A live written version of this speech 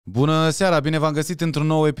Bună seara, bine v-am găsit într-un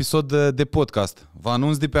nou episod de podcast. Vă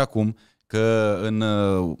anunț de pe acum că în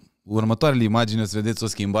următoarele imagini o să vedeți o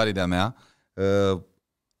schimbare de-a mea.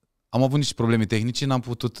 Am avut niște probleme tehnice,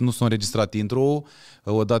 nu s-a înregistrat intro,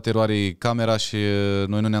 o dat eroare camera și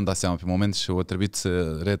noi nu ne-am dat seama pe moment și o trebuit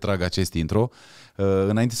să retrag acest intro.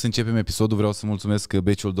 Înainte să începem episodul, vreau să mulțumesc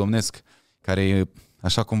Beciul Domnesc, care,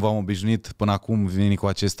 așa cum v-am obișnuit până acum, vine cu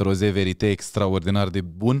acest roze verite extraordinar de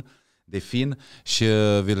bun, de fin, și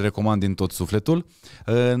vi-l recomand din tot sufletul.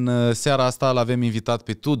 În seara asta l-avem invitat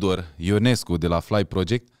pe Tudor Ionescu de la FILEU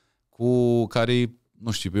Project, cu care,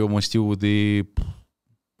 nu știu, eu mă știu de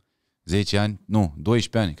 10 ani, nu,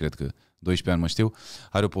 12 ani, cred că 12 ani mă știu.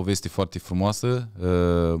 Are o poveste foarte frumoasă.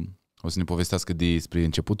 O să ne povestească despre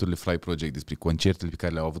începuturile FILEU Project, despre concertele pe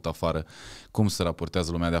care le-au avut afară, cum se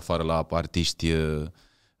raportează lumea de afară la artiști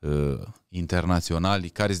internaționali,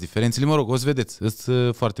 care sunt diferențele. Mă rog, o să vedeți,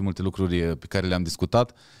 sunt foarte multe lucruri pe care le-am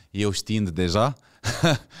discutat, eu știind deja.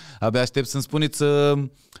 Abia aștept să-mi spuneți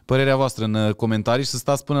părerea voastră în comentarii și să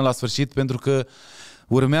stați până la sfârșit, pentru că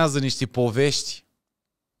urmează niște povești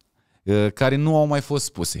care nu au mai fost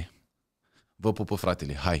spuse. Vă pupă,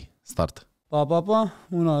 fratele, hai, start. Pa, pa, pa,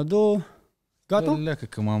 una, două, gata? Leacă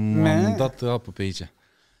că m-am dat apă pe aici.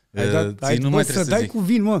 Nu mai să dai cu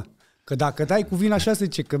vin, mă. Că dacă dai cu vin, așa se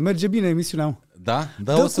zice, că merge bine emisiunea, mă. Da?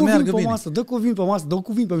 Da, o să meargă bine. Masă, dă cu vin pe masă, dă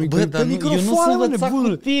cu vin pe microfon. Bă, dar eu nu sunt învățat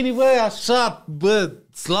cu tine, bă, așa, bă,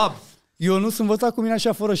 slab. Eu nu sunt învățat cu mine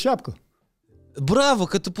așa, fără șapcă. Bravo,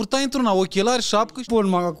 că te purtai într-una, ochelari, șapcă.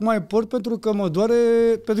 Acum mai port pentru că mă doare,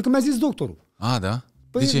 pentru că mi-a zis doctorul. A, da?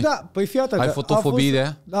 Păi, de ce? Da, păi fii atât. Ai fotofobie de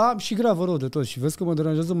aia? Da, și gravă rău de tot. Și vezi că mă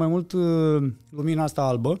deranjează mai mult lumina asta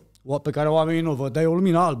albă, pe care oamenii nu o văd, dar e o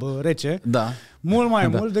lumină albă, rece, da. Mult mai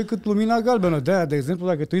mult decât lumina galbenă. De-aia, de exemplu,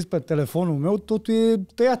 dacă tu uiți pe telefonul meu, totul e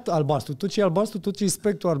tăiat albastru. Tot ce e albastru, tot ce e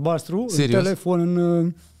spectru albastru. Serios? În telefon,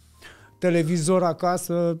 în televizor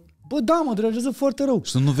acasă. Bă, da, mă deranjează foarte rău.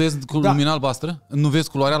 Și nu vezi cu lumina albastră? Nu vezi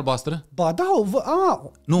culoarea albastră? Ba da,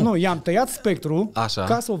 nu, i-am tăiat spectru așa,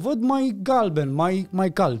 ca să o văd mai galben,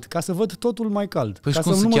 mai cald, ca să văd totul mai cald. Păi ca și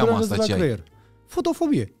cum să se nu mă cheamă asta, la ce creier. ai?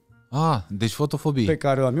 Fotofobie. Deci fotofobie. Pe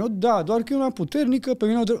care o am eu, da, doar că e una puternică, pe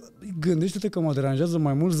mine gândește-te că mă deranjează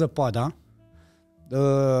mai mult zăpada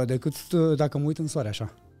decât dacă mă uit în soare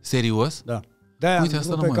așa. Serios? Da. De-aia am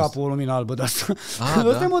vrut pe capul o lumină albă de asta.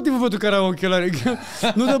 Ăsta e motivul pentru care am ochelari,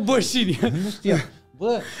 nu de bășini. Nu știu.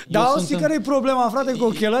 Bă, dar știi care e problema, frate, cu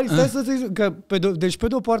ochelari? Stai să zic că deci pe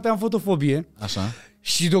de o parte am fotofobie. Așa.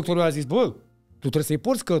 Și doctorul a zis, bă, tu trebuie să-i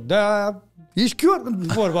porți că de-aia ești chior,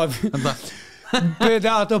 vorba. Da. Pe de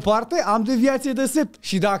altă parte, am deviație de sept.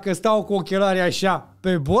 Și dacă stau cu ochelarii așa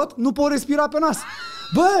pe bot, nu pot respira pe nas.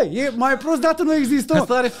 Bă, e mai prost de atât nu există.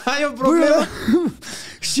 Asta ai o problemă.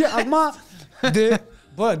 Și acum,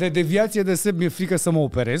 de deviație de sept mi-e frică să mă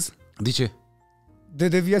operez. De ce? De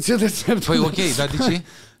deviație de sept. Păi ok, dar de ce?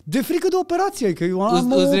 De frică de operație, că eu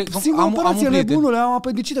am o singură operație nebunule, am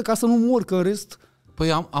apendicită ca să nu mor, că în rest...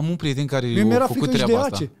 Păi am un prieten care a făcut treaba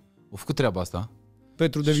asta. A făcut treaba asta.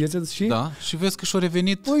 Pentru deviație și? Da, și vezi că și-a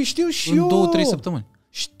revenit, păi știu și în 2-3 săptămâni.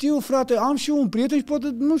 Știu, frate, am și eu un prieten și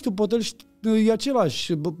poate, nu știu, poate e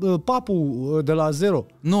același, papul de la zero.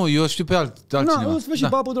 Nu, eu știu pe altcineva. Nu, și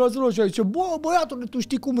papul de la zero și zice, bă, băiatule, tu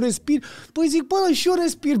știi cum respiri? Păi zic, bă, și eu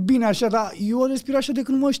respir bine așa, dar eu respir așa de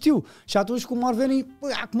când mă știu. Și atunci cum ar veni,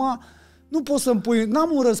 băi, acum... Nu pot să-mi pui, n-am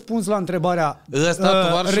un răspuns la întrebarea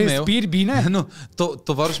respiri bine? Nu,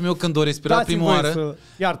 tovarășul meu când o respira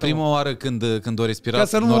prima oară când o respira ca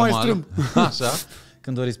să nu normal, mai strâmb. Așa,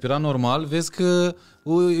 când o respira normal, vezi că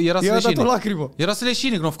era să leșine. Era să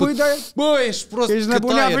leșine, când a făcut. Păi, bă, ești prost. Ești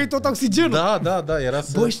nebun, a venit tot oxigenul. Da, era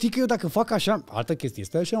să... Bă, știi că eu dacă fac așa, altă chestie,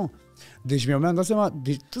 stai așa, mă. Deci mi-am dat seama...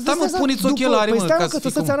 Deci, da, mă, puneți ochelari, mă, ca să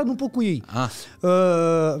să seara nu pot cu ei.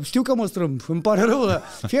 Știu că mă strâmb, îmi pare rău, dar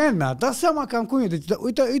fie mi-a dat seama cam cum e. Deci,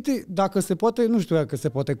 uite, dacă se poate, nu știu dacă se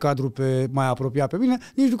poate cadru pe mai apropiat pe mine,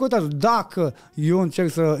 nici nu contează. Dacă eu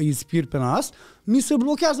încerc să inspir pe nas, mi se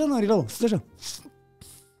blochează nările, mă. Stai așa.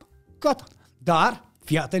 Gata. Dar,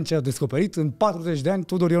 fii atent ce a descoperit în 40 de ani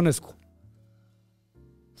Tudor Ionescu.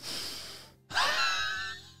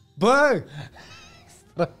 Bă!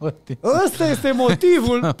 Ăsta este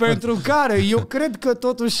motivul pentru care eu cred că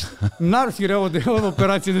totuși n-ar fi rău de o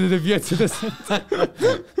operație de deviație de sept.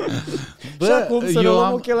 Bă, și acum să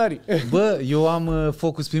luăm ochelarii. Bă, eu am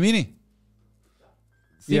focus pe mine?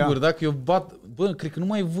 Sigur, dacă eu bat... Bă, cred că nu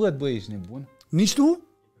mai văd, bă, ești nebun. Nici tu?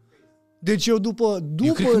 Deci eu după...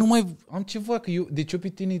 Eu cred că nu mai... Am ceva, că eu... Deci eu pe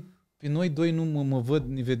tine, pe noi doi nu mă văd,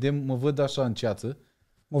 ne vedem, mă văd așa în ceață.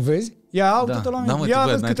 Mă vezi? Ia, uite-te la mine. Ia,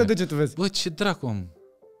 vezi câte degete vezi. Bă, ce dracu am.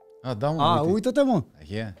 Da, mă, uite-te, mă.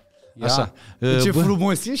 Așa. Ce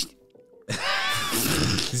frumos ești?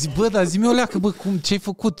 Zic, bă, dar zi-mi o leacă, bă, ce ai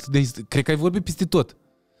făcut? Cred că ai vorbit peste tot.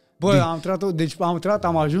 Bă,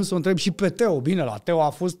 am ajuns să o întreb și pe Teo. Bine, la Teo a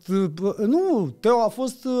fost... Nu, Teo a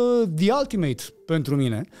fost the ultimate pentru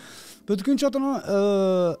mine. Pentru că niciodată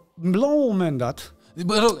la un moment dat...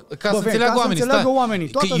 Bă, ca să înțeleagă oamenii.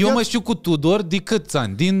 Că eu mă știu cu Tudor de câți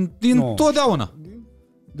ani? Din totdeauna.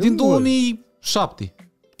 Din 2007.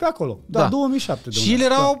 Pe acolo, da. 2007. Și el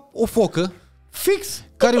era o focă. Fix.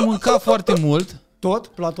 Care mânca foarte mult. Tot,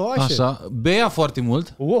 platoașe. Așa, bea foarte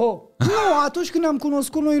mult. Wow. Nu, atunci când ne-am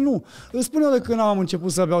cunoscut noi, nu. Îți spun eu de când am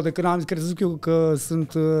început să beau, de când am crezut eu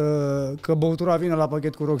că băutura vine la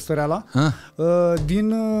pachet cu rockstăreala.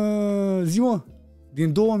 Din ziua,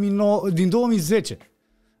 din 2009, din 2010.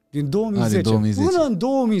 Din 2010. 2010. Până în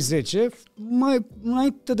 2010,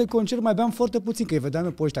 înainte de concert, mai beam foarte puțin, că îi vedeam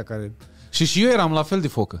eu pe ăștia care... Și eu eram la fel de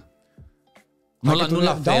focă. Nu la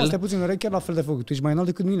fel. Da, stai puțin, nu erai chiar la fel de foc. Tu ești mai înalt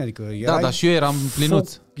decât mine, adică erai... Da, dar și eu eram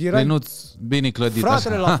plinuț. Plinuț, bine clădit.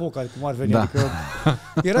 Fratele așa. la foc, cum ar veni. Da. Adică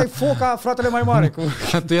erai foca, fratele mai mare.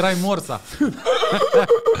 Tu erai morsa.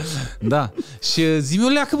 Da. Și zi-mi o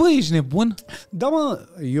leacă, bă, ești nebun? Da, mă,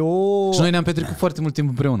 eu... Și noi ne-am petrecut foarte mult timp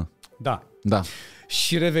împreună. Da. Da.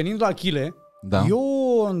 Și revenind la chile, da.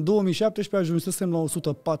 Eu în 2017 ajunsesem la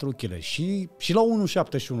 104 kg și la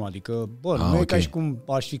 1,71, adică, bă, nu e ca și cum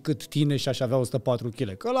aș fi cât tine și aș avea 104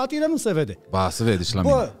 kg, că la tine nu se vede. Ba, se vede și la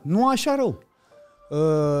mine. Bă, nu așa rău.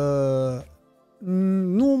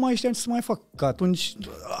 Nu mai știam ce să mai fac, că atunci,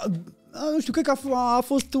 nu știu, cred că a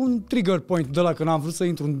fost un trigger point de la când am vrut să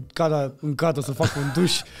intru în cadă să fac un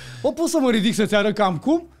duș. O pot să mă ridic să-ți arăt cam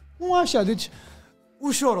cum? Nu așa, deci...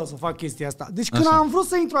 Ușor o să fac chestia asta. Deci când am vrut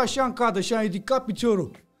să intru așa în cadă și am ridicat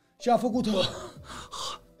piciorul și am făcut...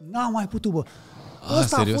 N-am mai putut, bă.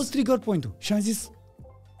 Ăsta a fost trigger point-ul. Și am zis,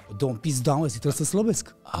 dă-mi pizda, mă, trebuie să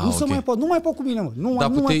slăbesc. Nu mai pot cu mine, mă. Nu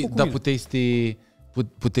mai pot cu mine. Dar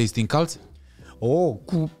puteai să te încalți?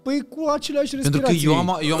 Păi cu aceleași respirații. Pentru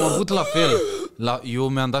că eu am avut la fel. Eu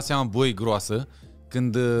mi-am dat seama, băi, groasă,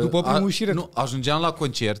 când... După primul șiret. Nu, ajungeam la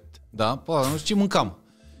concert, da? Nu știu ce mâncam.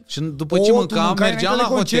 Și după ce mâncam, mergeam la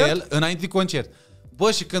hotel, înainte de concert.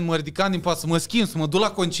 Bă, și când mă ridicam din pat să mă schimb, să mă duc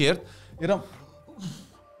la concert, eram...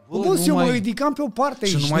 Bă, eu mă ridicam pe o parte.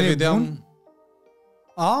 Și nu mai vedeam...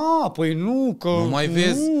 Păi nu, că... Nu mai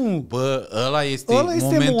vezi? Bă, ăla este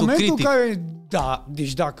momentul critic. Care... Da,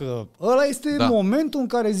 deci dacă... Ăla este momentul în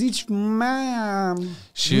care zici,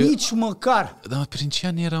 nici măcar. Da, prin ce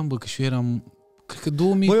ani eram, bă, că și eu eram... Cred că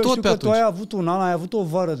 2000 tot pe atunci. Bă, eu știu că tu ai avut un an, ai avut o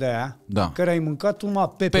vară de aia, care ai mâncat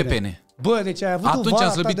numai pepene. Bă, deci ai avut atunci o vară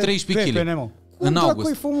am slăbit 13 kg. În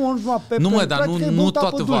august. Nu, mă, dar nu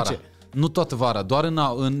toată vara. Nu toată vara, doar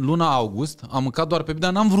în luna august am mâncat doar pepene,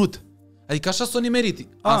 dar n-am vrut. Adică așa s-o nimerit.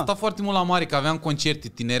 Am stat foarte mult la mare, că aveam concerte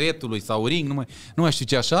Tineretului sau Ring, nu mai știu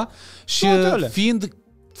ce așa. Și fiind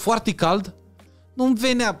foarte cald, nu-mi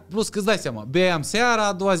venea, plus că îți dai seama, beam seara,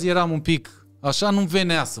 a doua zi eram un pic... Așa nu-mi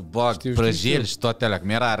venea să bag prăjeli și toate alea, că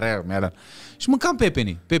mi-era rău, Și mâncam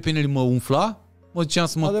pepenii. Pepenile mă umfla, mă duceam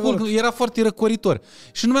să mă culc, era foarte răcoritor.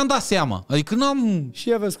 Și nu mi-am dat seama. Adică n-am... Și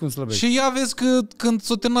ia vezi cum slăbești. Și ia vezi că când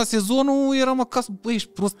s-o terminat sezonul, eram acasă, băi, ești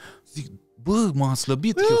prost. Zic, bă, m-am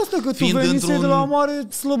slăbit. Păi asta, că tu venisei de la mare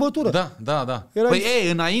slăbătură. Da. Păi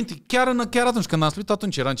înainte, chiar atunci, când am slăbit,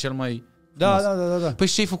 atunci eram cel mai... Da. Păi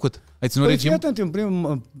și ce ai făcut? Ai ținut regim? Atent,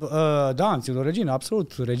 am ținut regim,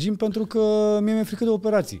 absolut. Regim pentru că mie mi-e frică de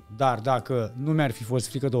operații. Dar dacă nu mi-ar fi fost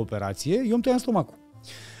frică de operație, eu îmi tăiam stomacul.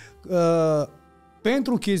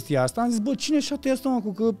 Pentru chestia asta am zis, bă, cine și-a tăiat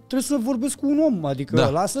stomacul? Că trebuie să vorbesc cu un om, adică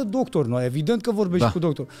lasă doctor. Nu, evident că vorbești cu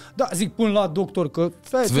doctor. Da, zic până la doctor că...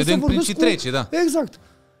 Să vedem prin ce trece, da. Exact.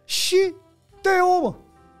 Și Teo, mă.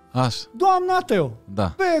 Așa. Doamna Teo.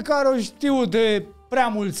 Da. Pe care o știu de prea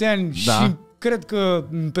mulți ani și cred că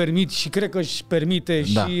îmi permit și cred că își permite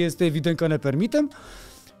și este evident că ne permitem.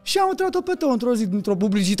 Și am întrebat-o pe Teo într-o zi, într-o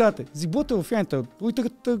publicitate. Zic, bă, Teo, fiantă, uite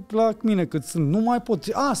la mine cât sunt, nu mai pot.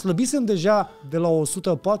 Slăbisem deja de la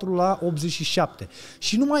 104 la 87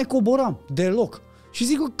 și nu mai coboram deloc. Și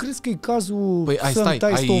zic, crezi că e cazul să-mi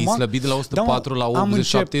tai stomac? Ai slăbit de la 104 la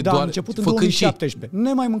 87 doar am început în 2017,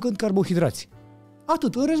 nemai mâncând carbohidrați.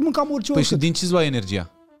 Atât, în rest mâncam orice. Păi și din ce-ți lua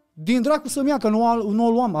energia? Din dracu să-mi ia, că nu o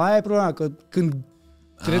luam. Aia e problema, că când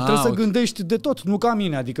trebuie să gândești de tot, nu ca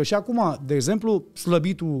mine. Adică și acum, de exemplu,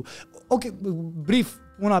 slăbitul... Ok, brief,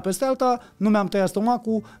 una peste alta, nu mi-am tăiat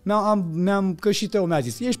stomacul, că și Teo mi-a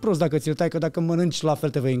zis, ești prost dacă ți-l tai, că dacă mănânci la fel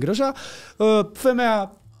te vei îngrășa.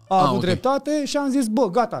 Femeia a avut dreptate și am zis, bă,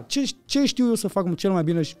 gata, ce știu eu să fac cel mai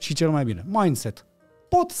bine și cel mai bine? Mindset.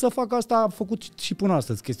 pot să fac asta, am făcut și până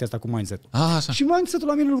astăzi chestia asta cu mindset-ul. Așa. Și mindset-ul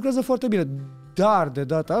la mine lucrează foarte bine. Dar de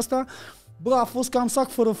data asta, bă, a fost cam sac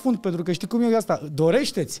fără fund, pentru că știi cum e asta,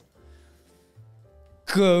 dorește-ți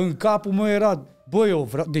că în capul meu era, bă, eu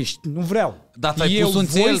vreau, deci nu vreau. Da, ți-ai pus un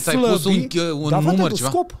țel, ți-ai pus un număr,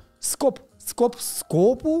 ceva?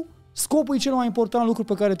 Scopul e cel mai important lucru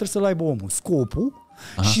pe care trebuie să-l aibă omul. Scopul.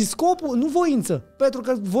 Aha. Și scopul, nu voință. Pentru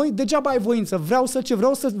că degeaba ai voință. Vreau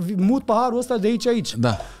să mut paharul ăsta de aici.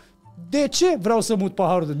 Da. De ce vreau să mut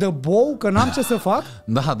paharul? De bou? Că n-am ce să fac?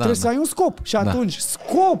 Trebuie să ai un scop. Și atunci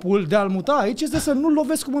scopul de a-l muta aici este să nu-l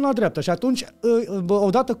lovesc cu mâna dreaptă. Și atunci,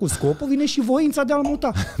 odată cu scopul, vine și voința de a-l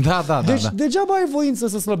muta. Deci degeaba ai voință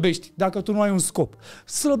să slăbești dacă tu nu ai un scop.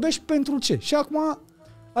 Slăbești pentru ce? Și acum,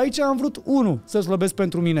 aici am vrut, să slăbesc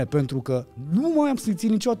pentru mine, pentru că nu mai am simțit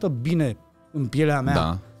niciodată bine în pielea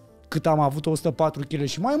mea cât am avut 104 kg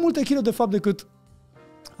și mai multe kg de fapt decât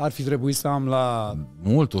ar fi trebuit să am la...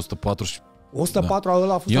 Mult, 140. 104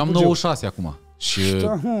 ăla a fost. Eu am 96 acum. Și...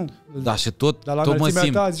 Da, și tot mă simt. Dar la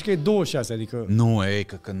înălțimea ta zici că e 26, adică... Nu,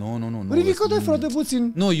 că nu. Ridică-te, frate,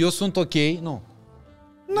 puțin. Nu, eu sunt ok, nu.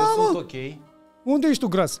 Eu sunt ok. Unde ești tu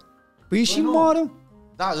gras? Păi e și mare.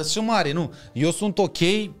 Da, e și mare, nu. Eu sunt ok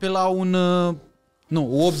pe la un...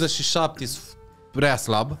 87 prea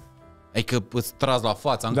slab. Adică îți tras la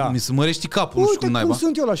față, mi se mărești capul, nu știu cum naiba. Cum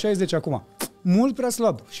sunt eu la 60 acum. Mult prea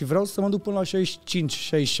slab și vreau să mă duc până la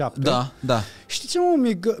 65-67. Da. Știi ce,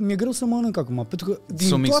 mă? Mi-e greu să mănânc acum, pentru că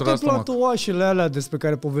din toate platouașele alea despre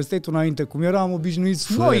care povesteai tu înainte, cum eram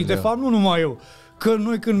obișnuiți noi, de fapt, nu numai eu, că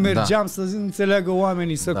noi când mergeam să înțeleagă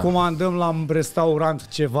oamenii, să comandăm la un restaurant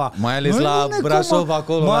ceva. Mai ales la Brașov,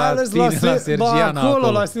 acolo, la Sergiana.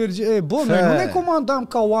 Acolo, la Sergiana. Bă, noi nu ne comandam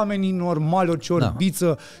ca oamenii normali o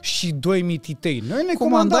ciorbiță și 2 mititei. Noi ne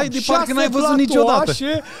comandai de parcă n-ai văzut niciodată.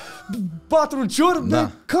 4 ciorbi de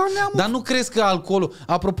ca neamul. Dar nu crezi că alcoolul...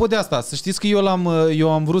 Apropo de asta, să știți că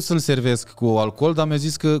eu am vrut să-l servesc cu alcool, dar mi-a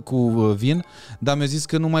zis că cu vin, dar mi-a zis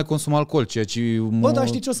că nu mai consum alcool, ceea ce... Bă, dar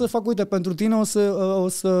știi ce o să fac? Uite, pentru tine o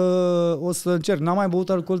să încerc. N-am mai băut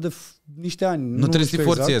alcool de niște ani. Nu trebuie să te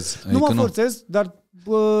forțezi. Nu mă forțez, dar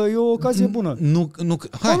e o ocazie bună. Nu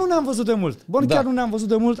ne-am văzut de mult. Bă, chiar nu ne-am văzut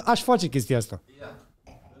de mult, aș face chestia asta.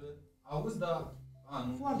 Auzi, dar...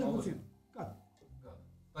 Foarte puțin.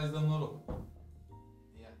 Hai să dăm noroc.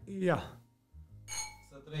 Ia.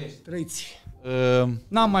 Să trăiești. Trăiți.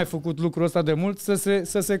 N-am mai făcut lucrul ăsta de mult,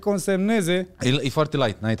 să se consemneze. E foarte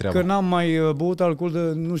light, n-ai treabă. Că n-am mai băut alcool de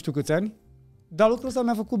nu știu câți ani. Dar lucrul ăsta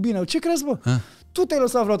mi-a făcut bine. Ce crezi, bă? Tu te-ai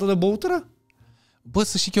lăsat vreodată de băutură? Bă,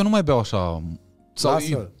 să știi că eu nu mai beau așa.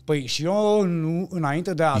 Păi și eu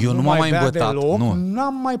înainte de a nu mai bea deloc,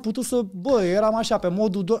 n-am mai putut să... Bă, eram așa pe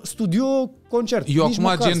modul studio-concert. Eu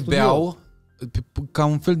acum gen beau ca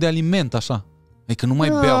un fel de aliment, așa. Adică nu mai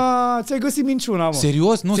beau. Ți-ai găsit minciuna, mă.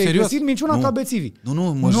 Serios? Nu, serios. Ți-ai găsit minciuna ca bețivii.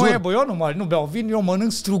 Mă jur. Bă, eu nu beau vin, eu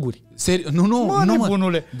mănânc struguri. Nu,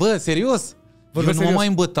 bunule. Bă, serios. Eu nu m-am mai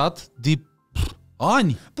îmbătat de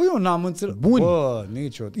ani. Păi eu n-am înțeles. Buni. Bă,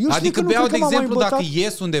 niciodată. Adică beau, de exemplu, dacă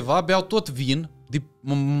ies undeva, beau tot vin,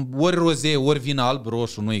 ori roze, ori vin alb,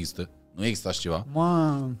 roșu, nu există. Nu există așa ceva.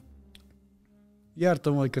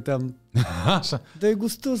 Iartă-mă că te-am... Așa. Dar e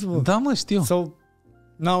gustos, bă. Da, mă, știu. Sau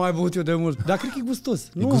n-am mai băut eu de mult. Dar cred că e gustos.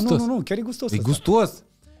 Nu, chiar e gustos. E gustos.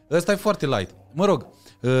 Ăsta e foarte light. Mă rog.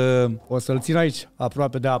 O să-l țin aici,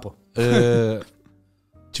 aproape de apă.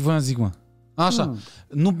 Ce voiam să zic, mă? Așa.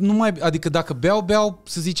 Nu mai, adică dacă beau,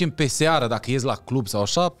 să zicem, pe seară, dacă ies la club sau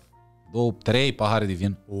așa, 2-3 pahare de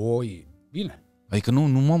vin. Oi, bine. Adică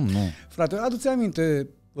nu. Frate, adu-ți aminte...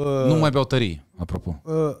 nu mai beau tării, apropo.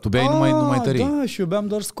 Tu beai numai tării. Da, și eu beam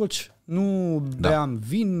doar scotch. Nu beam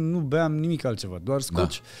vin, nu beam nimic altceva, doar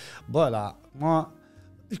scotch. Bă,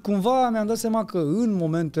 cumva mi-am dat seama că în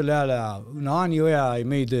momentele alea, în anii ăia ai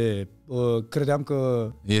mei de... credeam că...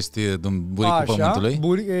 Ești buricul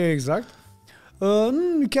pământului? Exact.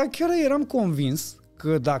 Chiar eram convins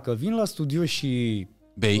că dacă vin la studio și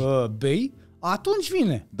bei, atunci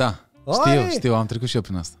vine. Da, știu, am trecut și eu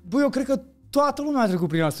prin asta. Bă, eu cred că toată lumea a trecut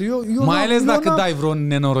prin asta. Mai ales dacă dai vreo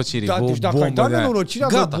nenorocire. Da, deci dacă ai dat nenorocirea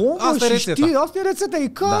de bombă, asta e rețeta. Asta e rețeta. E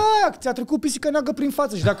ca aia, ți-a trecut pisică neagră prin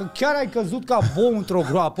față și dacă chiar ai căzut ca bou într-o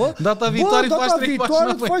groapă, data viitoare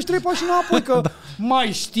faci 3 pași înapoi, că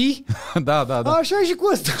mai știi. Da. Așa e și cu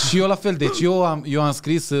ăsta. Și eu la fel. Deci eu am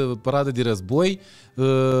scris Pradă de război.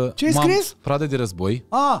 Ce ai scris? Pradă de război.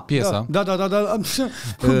 Piesa. Da.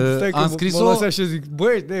 Am scris-o. Mă și zic,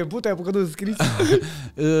 băi, de pute, ai apucat de scris.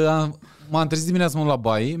 M-am trezit dimineața la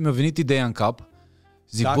baie, mi-a venit ideea în cap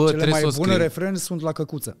Zic, Dar bă, cele trebuie mai să o bune scriu. refrene sunt la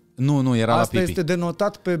căcuță. Nu, era Asta la pipi. este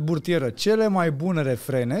denotat pe burtieră. Cele mai bune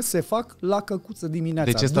refrene se fac la căcuță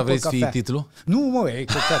dimineața. Deci ăsta vrei să fie titlul? Nu, mă, e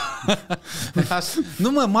căcat.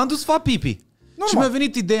 Nu, mă, m-am dus fac pipi. Normal. Și mi-a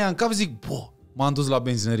venit ideea în cap, zic, bă, m-am dus la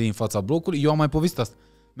benzinărie în fața blocului, eu am mai povestit asta.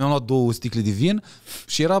 Mi-am luat 2 sticle de vin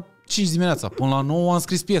și era 5 dimineața. Până la 9 am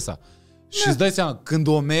scris piesa. Și îți dai seama, când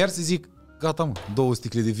o mergi, zic, gata, mă, 2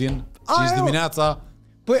 sticle de vin, 5 dimineața.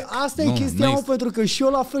 Păi asta e chestia, mă, pentru că și eu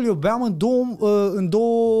la fel, eu beam în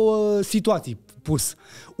două situații pus.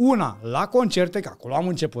 Una, la concerte, că acolo am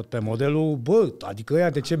început pe modelul, bă, adică ăia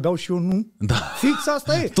de ce beau și eu nu? Da. Fix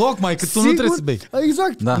asta e. Tocmai, că tu nu trebuie să bei.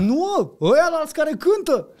 Exact. Da. Nu, ăia la alți care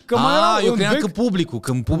cântă. Că mai eu cream că publicul,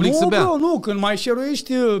 când public se bea. Nu, când mai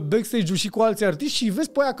share-uiești backstage-ul și cu alți artiști și vezi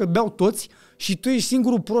pe aia că beau toți și tu ești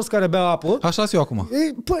singurul prost care bea apă. Așa sunt eu acum.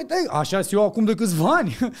 Păi, așa sunt eu acum de câțiva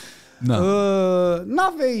ani. Da.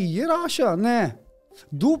 N-avei, era așa, ne.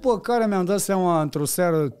 După care mi-am dat seama într-o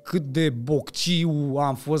seară cât de bocciu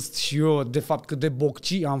am fost și eu, de fapt cât de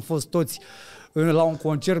bocci am fost toți la un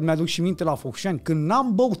concert, mi-aduc și minte la Focșani, când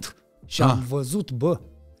n-am băut și am văzut, bă,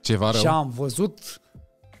 ceva rău. și am văzut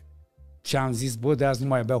și am zis, bă, de azi nu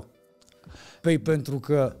mai beau. Păi pentru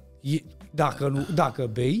că dacă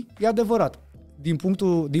bei, e adevărat.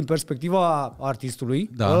 Din perspectiva artistului,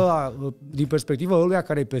 din perspectiva ăluia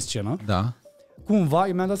care e pe scenă, cumva,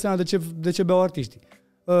 mi-am dat seama de ce beau artiștii.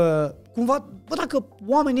 Cumva, bă, dacă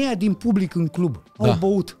oamenii ăia din public în club au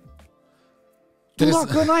băut, tu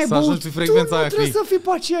dacă n-ai băut, tu nu trebuie să fii pe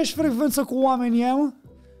aceeași frecvență cu oamenii ăia, mă?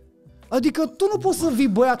 Adică tu nu poți să vii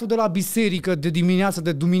băiatul de la biserică de dimineață,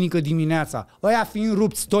 de duminică dimineața, ăia fiind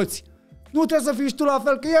rupți toți. Nu trebuie să fii și tu la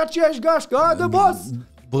fel, că e aceeași gașcă, haide, boss!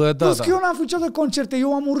 Bă, da, că eu n-am făcut de concerte,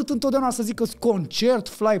 eu am urât întotdeauna să zic că concert,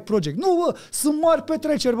 fly project. Nu, bă, sunt mari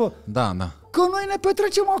petreceri, bă. Da. Că noi ne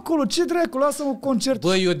petrecem acolo, ce dracu, lasă-mă concert.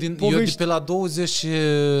 Bă, eu de pe la 20,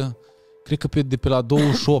 cred că de pe la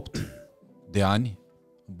 28 de ani,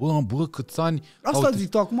 bă, câți ani. Asta zic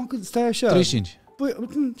tu, acum cât stai așa. 35. Păi,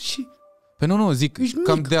 și... Păi nu, zic,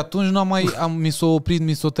 cam de atunci mi s-a oprit,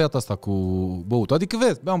 mi s-a tăiat asta cu băutul. Adică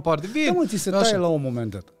vezi, beam un par de vin. Da, mă, ți se taie la un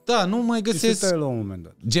moment dat. Da, nu mai găsesc. Ți se taie la un moment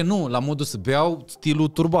dat. Gen, nu, la modul să beau stilul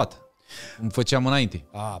turbat. Îmi făceam înainte.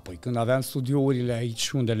 Păi când aveam studiourile aici,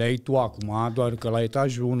 unde le ai tu acum, doar că la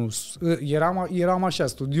etajul 1 eram așa,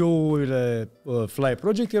 studiourile Fly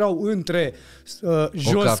Project erau între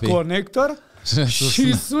jos Connector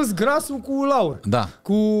și sus grasul cu Laur. Da.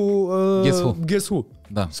 Cu Guess Who.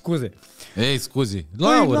 Da. Scuze. Ei, scuze.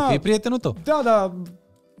 Laur, că e prietenul tău. Da,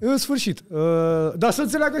 în sfârșit. Dar să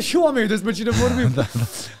înțeleagă și oamenii despre cine vorbim.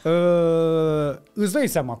 Îți dai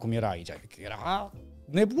seama cum era aici. Era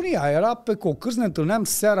nebunia, era pe cocârți, ne întâlneam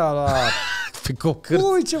seara la... Pe cocârți?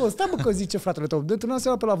 Ui, ce stai bă că zice fratele tău. Ne întâlneam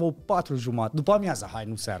seara pe la vreo 4:30, după amiaza,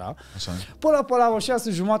 nu seara. Așa. Până la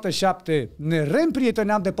 6:30, 7, ne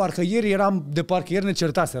reîmprieteneam de parcă ieri ne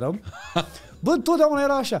certaserăm. Bă, întotdeauna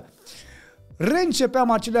era așa.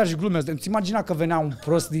 Reîncepeam aceleași glume. Îți imagina că venea un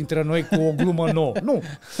prost dintre noi cu o glumă nouă. Nu.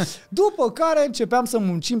 După care începeam să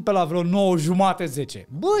muncim pe la vreo 9:30, 10.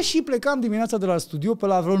 Bă, și plecam dimineața de la studio pe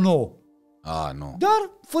la vreo 9. Nu. Dar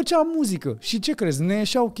făceam muzică. Și ce crezi? Ne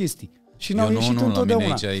ieșeau chestii. Și n-au ieșit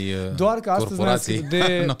întotdeauna. Doar că astăzi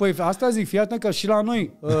Păi asta zic, fii atent că și la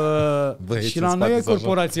noi și la noi e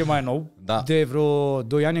corporație mai nou, de vreo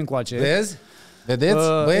 2 ani încoace. Vezi? Vedeți?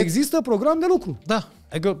 Există program de lucru. Da.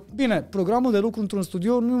 Adică, bine, programul de lucru într-un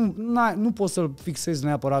studio nu poți să-l fixezi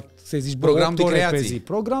neapărat, să zici, program de creație.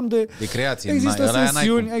 Program de creație. Există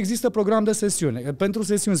sesiuni, există program de sesiune, pentru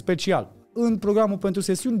sesiuni special. În programul pentru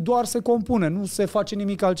sesiuni doar se compune, nu se face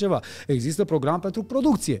nimic altceva. Există program pentru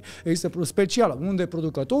producție, există special, unde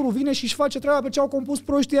producătorul vine și își face treaba pe ce au compus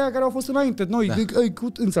proștii aia care au fost înainte. Noi,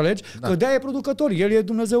 înțelegi? Că de-aia e producător, el e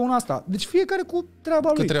Dumnezeu în asta. Deci fiecare cu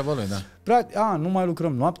treaba lui. Cu treaba lui, da. Nu mai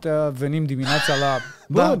lucrăm noaptea, venim dimineața la...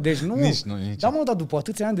 Bă, deci nu... Nici. Da, mă, dar după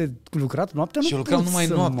atâția ani de lucrat noaptea, și lucram numai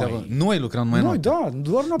noaptea. Noi lucram numai noaptea. Da,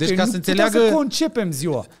 doar noaptea. Deci ca să înțeleagă... să concepem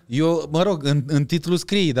ziua. Eu, mă rog, în titlu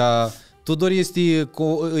scrii, dar... Tudor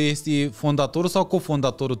este fondatorul sau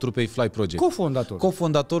cofondatorul trupei Fly Project?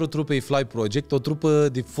 Cofondatorul trupei Fly Project, o trupă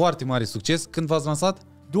de foarte mare succes. Când v-ați lansat?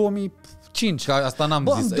 2005. Că asta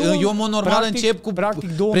n-am zis. Eu, normal, încep cu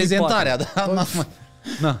prezentarea.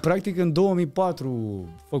 Practic, în 2004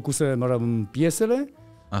 făcusem piesele,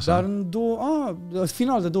 așa. Dar în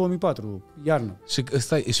final de 2004, iarnă. Și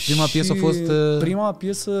prima piesă a fost... Prima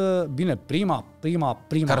piesă, bine, prima,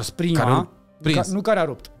 nu care a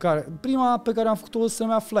rupt. Prima pe care am făcut-o se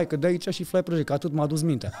numea Fly, că de aici și Fly Project, că atât m-a dus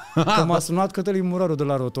mintea. Că m-a sunat Cătălin Muraru de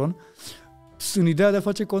la Roton în ideea de a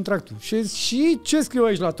face contractul. Și ce scriu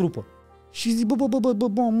aici la trupă? Și zic, bă,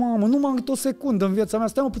 mamă, nu m-am gândit o secundă în viața mea,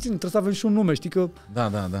 stai mă puțin, trebuie să avem și un nume, știi că...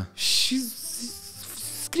 Da. Și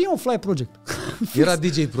scrie un Fly Project. Era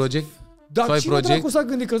DJ Project? Dar Fly cine dracu s-a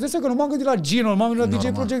gândit? Că că nu m-am gândit la Gino, m-am gândit la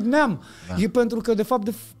DJ Project Neam. Da. E pentru că, de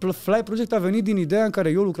fapt, Fly Project a venit din ideea în care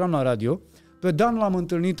eu lucram la radio. Pe Dan l-am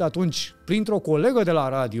întâlnit atunci printr-o colegă de la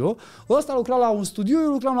radio. Ăsta lucra la un studio,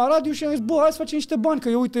 eu lucram la radio și am zis, bă, hai să facem niște bani, că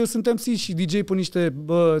eu, uite, eu sunt MC și DJ pe niște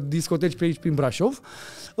discoteci pe aici, prin Brașov.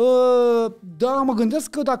 Da, mă gândesc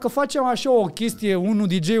că dacă facem așa o chestie, unul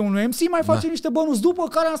DJ, unul MC, mai facem niște bănuți. După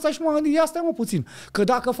care am stat și m-am gândit, ia stai mă puțin, că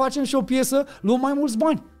dacă facem și o piesă, luăm mai mulți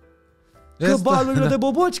bani. Că balurile de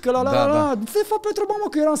boboci, că la. De fapt, pentru mamă,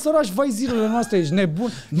 că eram săraș, vai zilele noastre, ești nebun.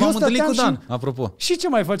 M-am întâlnit cu Dan, apropo. Și ce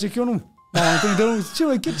mai face? Că eu nu. M-am întâlnit de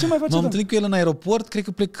lung. Ce mai face? M-am întâlnit cu el în aeroport, cred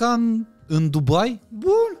că pleca în Dubai.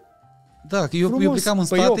 Bun. Da, că eu plecam în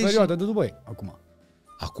state. Păi e o perioadă de Dubai, acum.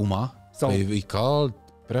 Acum? Sau... Păi e cald,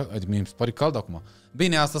 mi se pare cald acum.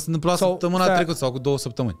 Bine, asta se întâmpla săptămâna trecută sau cu 2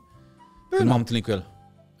 săptămâni. Când m-am întâlnit cu el.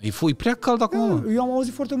 E prea cald acum. Eu am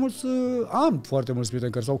auzit am foarte mulți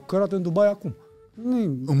prieteni care s-au cărat în Dubai acum.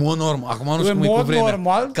 În mod normal, acum nu știu cum e cu vremea.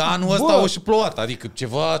 Normal, ca anul ăsta o și plouat, adică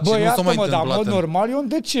ceva ce nu s-a mai întâmplat. În mod normal, eu în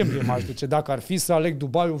decembrie m-aș duce, dacă ar fi să aleg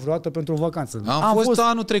Dubaiul vreodată pentru o vacanță. Am fost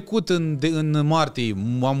anul trecut în martie,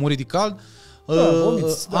 am murit de cald.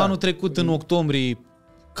 Anul trecut în octombrie,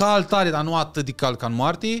 cald tare, dar nu atât de cald ca în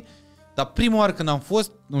martie. Dar prima oară când am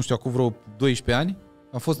fost, nu știu, acum vreo 12 ani,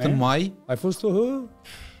 am fost în mai. Ai fost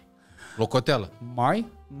locoteală.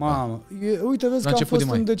 Mai? Mamă. Uite, vezi că am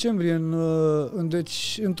fost în decembrie,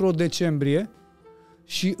 într-o decembrie.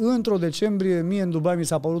 Și într-o decembrie, mie în Dubai mi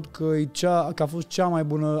s-a părut că a fost cea mai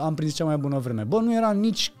bună, am prins cea mai bună vreme. Bă, nu era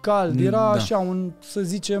nici cald, era așa să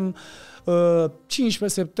zicem,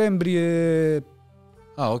 15 septembrie,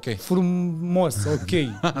 ok. Frumos, ok.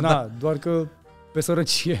 Doar că pe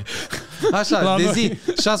sărăcie. Așa, de zi.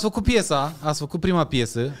 Și ați făcut piesa, ați făcut prima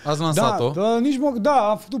piesă, ați lansat-o. Am făcut,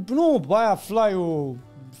 aia Fly-ul,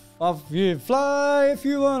 Fly if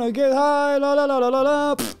you wanna get high,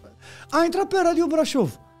 la. A intrat pe Radio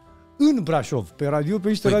Brașov. În Brașov, pe radio, pe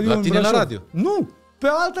niște radio în Brașov. La radio? Nu, pe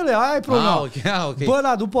altele, aia e problema. Ok. Bă,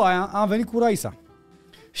 da, după aia am venit cu Raisa.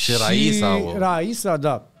 Și Raisa,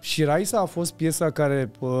 da. Și Raisa a fost piesa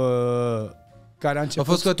care a început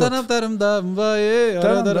a fost cu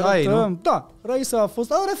Da, Raisa a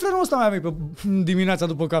fost. Refrenul ăsta mai mic dimineața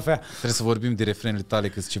după cafea. Trebuie să vorbim de refrenele tale,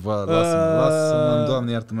 că ceva lasă-mă,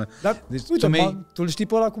 Doamne, iartă-mă. Dar deci, uite, tu îl știi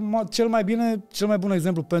pe ăla cum cel mai bun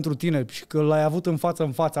exemplu pentru tine și că l-ai avut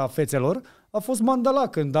în fața fețelor, a fost Mandala,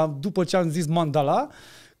 după ce am zis Mandala,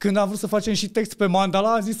 când am vrut să facem și text pe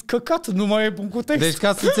Mandala, am zis căcat, nu mai e bun cu text. Deci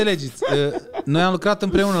ca să înțelegeți, noi am lucrat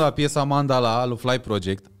împreună la piesa Mandala, lui Fly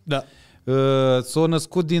Project. Da. S-a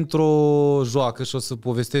născut dintr-o joacă și o să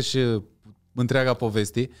povestesc și întreaga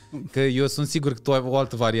poveste, că eu sunt sigur că tu ai o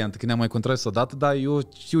altă variantă, că ne-am mai contrazis odată, dar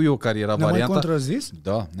știu eu care era varianta. Ne-am mai contrazis?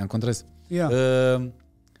 Da, ne-am contrazis.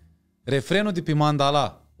 Refrenul de pe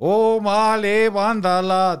Mandala, o male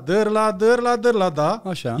Mandala, dărla, da,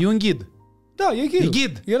 așa. E un ghid. Da, e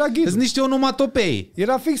ghid. Era ghid. Sunt niște onomatopei.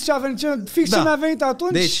 Era fix ce mi-a venit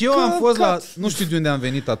atunci. Deci eu am fost nu știu de unde am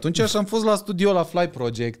venit atunci, și am fost la studio la Fly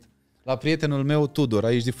Project, la prietenul meu Tudor,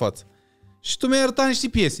 aici de față. Și tu mi-ai arătat niște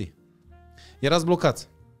piese. Erați blocați.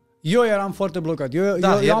 Eu eram foarte blocat. Eu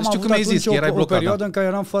am avut atunci o perioadă în care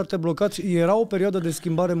eram foarte blocat. Era o perioadă de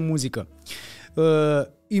schimbare în muzică.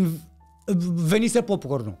 Venise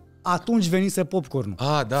popcorn-ul. Atunci venise popcorn-ul.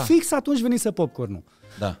 Da. Fix atunci venise popcorn-ul.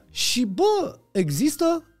 Da. Și bă,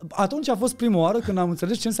 există... Atunci a fost prima oară când am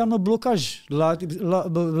înțeles ce înseamnă blocaj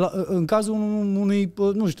în cazul unui,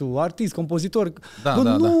 nu știu, artist, compozitor.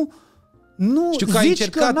 Nu, știu că ai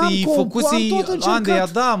încercat, îi făcusi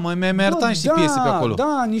Andreea, mi-ai arătat niște piese pe acolo.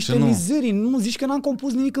 Da, niște mizerii. Nu zici că n-am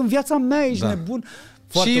compus nimic în viața mea, ești nebun.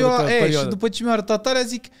 Și după ce mi-a arătat tarea,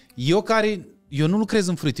 zic, eu nu lucrez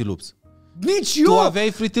în Fruity Loops. Nici eu! Tu aveai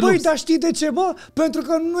Fruity Loops. Băi, dar știi de ce, bă? Pentru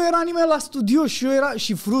că nu era nimeni la studio și eu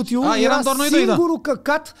și Fruity-ul era singurul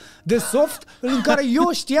căcat de soft în care eu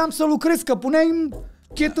știam să lucrez, că puneai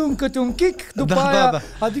câte un kick, după aia... Da.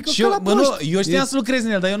 Adică și eu știam să lucrez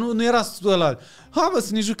în el, dar eu nu era ăla. Hai bă,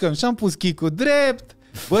 să ne jucăm. Și am pus kick-ul drept.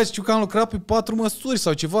 Bă, știu că am lucrat pe 4 măsuri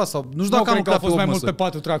sau ceva, sau nu știu dacă am lucrat pe 8 măsuri. mai mult pe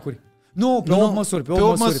 4 tracuri. Nu, pe 8 măsuri. Pe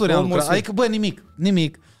 8 măsuri am lucrat. Adică, bă,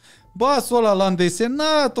 nimic. Basul ăla l-am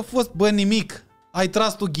desenat, a fost, bă, nimic. Ai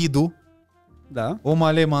tras tu ghidul, da. O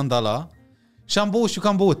male Mandala, și am băut, știu că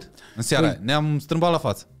am băut în seara. Ne-am strâmbat la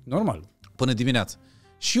față. Normal. Până dimineața.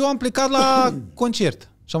 Și eu am plecat la concert.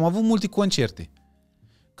 Și am avut multe concerte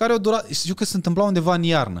care au durat, știu că se întâmpla undeva în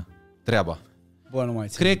iarnă treaba. Bă, nu mai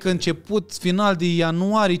țin. Cred că început, final de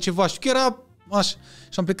ianuarie, ceva. Și că era așa.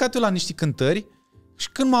 Și am plecat eu la niște cântări și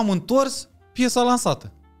când m-am întors, piesa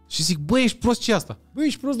lansată. Și zic, băi, ești prost, ce asta? Băi,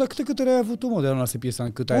 ești prost, dar câte ai avut tu, mă, de a lansa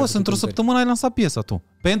piesa? Într-o săptămână ai lansat piesa tu.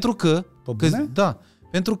 Pentru că... Da.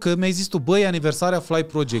 Pentru că mi-ai zis tu, băi, aniversarea Fly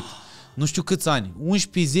Project. Nu știu câți ani.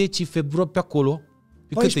 11-10 februarie pe acolo.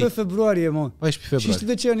 14 februarie, mă. 14 februarie. Și știi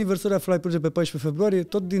de ce e aniversarea Fly Project pe 14 februarie?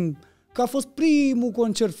 Tot din... Că a fost primul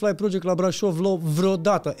concert Fly Project la Brașov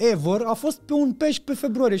vreodată, ever, a fost pe un 14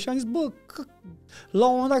 februarie. Și am zis, bă, la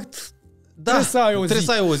un moment dat trebuie să ai o zi. Trebuie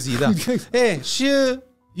să ai o zi, da. Și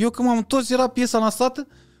eu când m-am întors, era piesa lansată,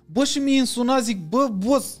 bă, și mi-i însuna, zic, bă,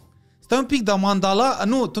 boss, stai un pic, dar mandala...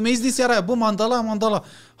 Nu, tu mi-ai zis din seara aia, bă, mandala.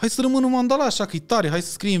 Hai să rămână mandala așa, că e tare, hai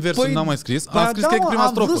să scriem versuri, n-am mai scris. Am scris, cred că prima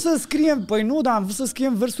strofă. Am vrut să scriem, păi nu, dar am vrut să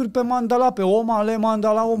scriem versuri pe mandala, pe omale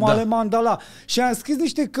mandala. Și am scris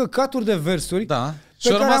niște căcaturi de versuri pe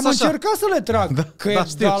care am încercat să le trag.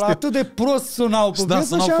 Atât de prost sunau pe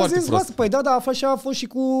piesă și am zis, păi așa a fost și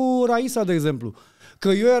cu Raisa, de exemplu. Că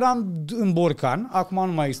eu eram în borcan, acum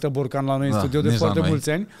nu mai există borcan la noi în studio de foarte mulți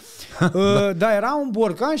ani, dar era un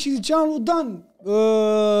borcan și ziceam lui Dan,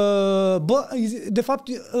 bă, de fapt,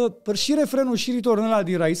 și refrenul și ritornul ăla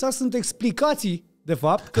din Raisa sunt explicații, de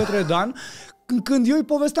fapt, către Dan, când eu îi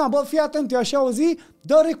povesteam, bă, fii atent, eu așa auzi,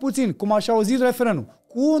 dă rec puțin, cum așa auzi refrenul,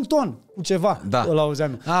 cu un ton, cu ceva, îl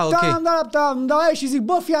auzeam. Da, și zic,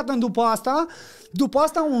 bă, fii atent, după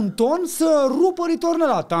asta un ton să rupă ritornul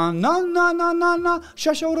ăla. Na, și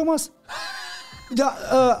așa au rămas. Da,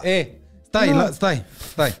 stai.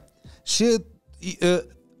 Și,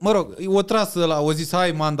 mă rog, o trasă la, o zis,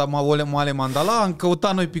 hai, mandala, am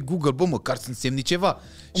căutat noi pe Google, bă, măcar să însemni ceva.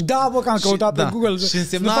 Da, bă, că am căutat pe Google. Și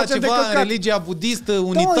însemna ceva în religia budistă,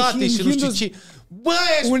 unitate și nu știu ce. Bă,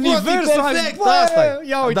 ești perfect,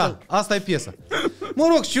 ia uite. Da, asta e piesa. Mă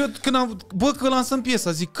rog, și eu când lansăm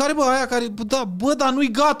piesa, zic, care bă, aia care, dar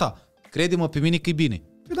nu-i gata. Crede-mă pe mine că e bine.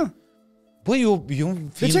 Da. Bă, eu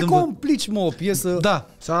de ce complici, mă, o piesă? Da,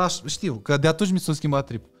 știu, că de atunci mi s-a schimbat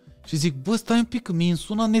trip. Și zic, bă, stai un pic, că mi-e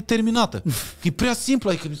sunat neterminată. E prea simplă,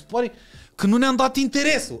 adică mi se pare că nu ne-am dat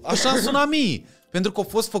interesul. Așa îmi suna mie. Pentru că a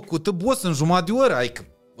fost făcută, boss, în jumătate de oră, adică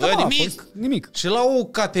nimic. Și la o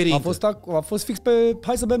caterincă. A fost fix pe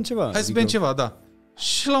hai să bem ceva. Hai să bem ceva, da.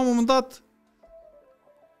 Și la un moment dat,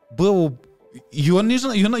 bă, eu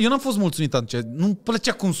n-am fost mulțumit atunci. Nu-mi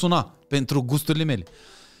plăcea cum suna pentru gusturile mele.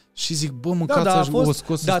 Și zic, bă, mâncați o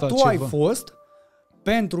scos dar tu ai fost,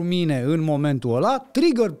 pentru mine, în momentul ăla,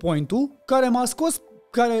 trigger point-ul care m-a scos,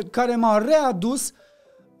 care m-a readus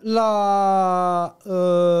la...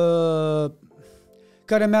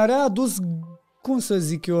 care mi-a readus, cum să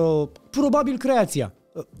zic eu, probabil creația.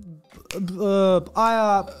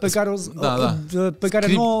 Aia pe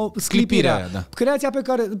care sclipirea. Da. Creația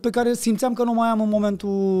pe care simțeam că nu mai am în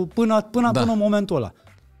momentul până în momentul ăla.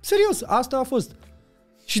 Serios, asta a fost.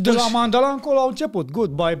 Și de la mandala încolo au început.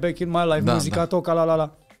 Goodbye back in my life, muzica toca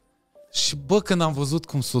la. Și bă, când am văzut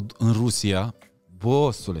cum în Rusia,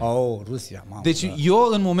 bossule. Rusia, mamă. Deci eu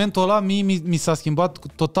în momentul ăla mi s-a schimbat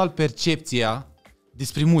total percepția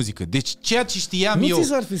despre muzică. Deci ceea ce știam eu... Nu ți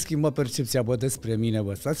s-ar fi schimbat percepția, bă, despre mine,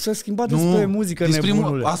 bă. S-a schimbat despre muzică,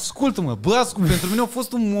 nebunule. Ascultă-mă, bă, pentru mine a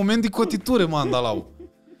fost un moment de cotitură, mandalau.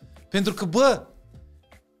 Pentru că, bă,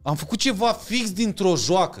 am făcut ceva fix dintr-o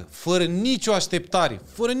joacă, fără nicio așteptare,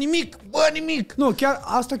 fără nimic, bă, nimic. Nu,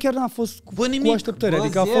 asta chiar n-a fost cu așteptări. Bă,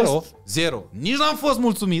 adică zero. Nici n-am fost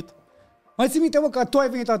mulțumit. Mai ții minte, bă, că tu ai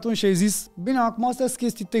venit atunci și ai zis, bine, acum astea sunt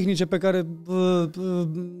chestii tehnice pe care,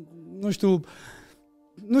 nu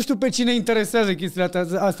știu pe cine interesează chestiile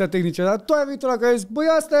astea tehnice, dar tu ai venit la care ai zis, băi,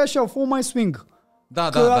 asta e așa, fă mai swing. Da,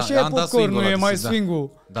 așa e popcorn-ul, e mai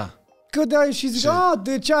swing-ul. Da. Că de-aia și zic,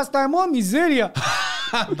 deci asta e, mă, mizeria.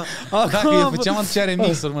 Că eu făceam atunci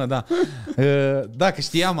remix-uri, mă, da. Da, că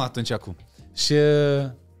știam atunci acum. Și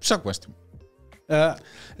acum știu.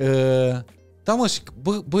 Da, mă, și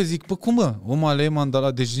bă, zic, bă, cum, mă? Omale,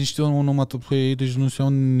 mandala, deci niște onomatopei, deci nu se iau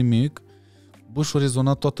nimic. Bă, și-o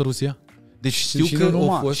rezonat toată Rusia. Deci știu că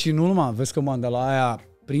a fost... Și nu numai, vezi că mandala aia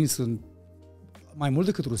prins în mai mult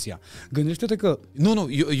decât Rusia. Gândește-te că... Nu,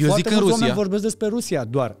 eu zic în Rusia. Oameni vorbesc despre Rusia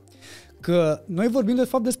doar. Că noi vorbim de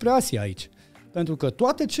fapt despre Asia aici. Pentru că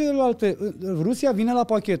toate celelalte... Rusia vine la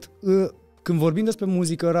pachet. Când vorbim despre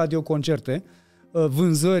muzică, radio, concerte,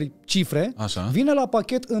 vânzări, cifre, așa, vine la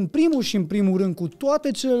pachet în primul și în primul rând cu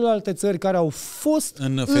toate celelalte țări care au fost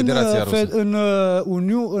în Federația Rusă, în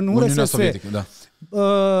Uniunea Sovietică, da.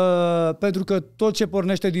 Pentru că tot ce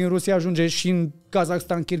pornește din Rusia ajunge și în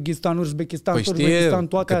Kazakhstan, Kyrgyzstan, Uzbekistan, păi Turkmenistan,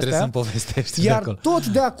 toate astea. Să-mi povestești iar de acolo. tot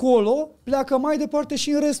de acolo pleacă mai departe și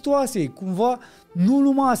în restul Asiei. Cumva, nu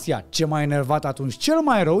numai Asia. Ce m-a enervat atunci, cel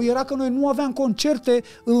mai rău, era că noi nu aveam concerte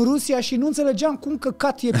în Rusia și nu înțelegeam cum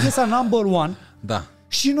căcat e piesa number one. Da.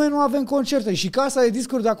 Și noi nu avem concerte. Și casa de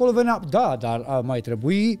discuri de acolo venea, da, dar mai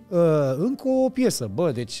trebui încă o piesă.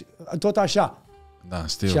 Bă, deci tot așa. Da,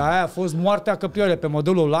 știu. Și aia a fost moartea căprioare pe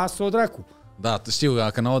modelul las-o dracu. Da, știu,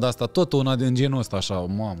 că n-aud asta, tot una din genul ăsta, așa,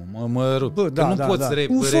 mamă, mă rup. Bă, da, nu da, poți da.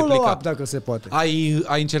 replica. Un follow-up, dacă se poate.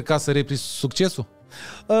 Ai încercat să replici succesul?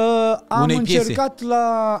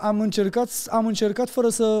 Am încercat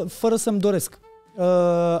fără să-mi doresc.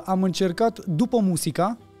 Am încercat după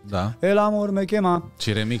muzica. Da. El amor me chema.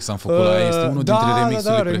 Ce remix am făcut la este unul dintre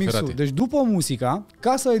remixurile preferate. Remixul. Deci după muzica,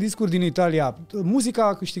 casa de discuri din Italia, muzica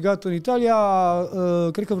a câștigat în Italia,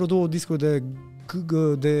 cred că vreo 2 discuri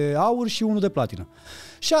de aur și unul de platină.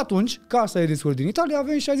 Și atunci, casa de discuri din Italia a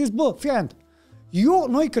venit și a zis, bă, fii atent,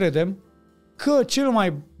 noi credem că cel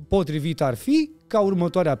mai potrivit ar fi ca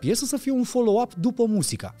următoarea piesă să fie un follow-up după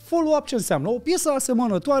muzica. Follow-up ce înseamnă? O piesă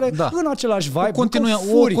asemănătoare, în același vibe, o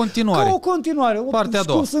continuare. Ca o continuare. Partea a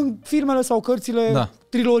doua. Cum sunt filmele sau cărțile,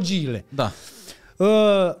 trilogiile. Da.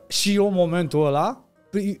 Și eu în momentul ăla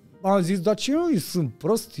am zis, dar ce eu sunt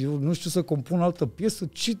prost, eu nu știu să compun altă piesă,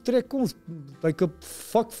 ce trec, cum? Adică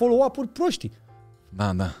fac follow-up-uri proști.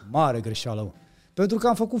 Da, da. Mare greșeală, mă. Pentru că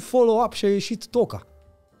am făcut follow-up și a ieșit Toca.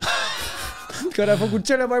 Care a făcut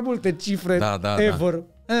cele mai multe cifre ever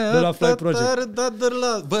de la Fly Project.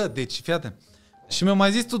 Bă, deci, fii atent. Și mi-a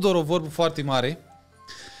mai zis Tudor o vorbă foarte mare.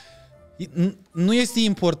 Nu este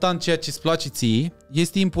important ceea ce îți place ție,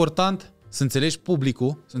 este important să înțelegi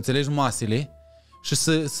publicul, să înțelegi masele și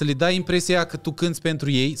să le dai impresia că tu cânti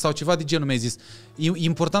pentru ei sau ceva de genul, mi-ai zis.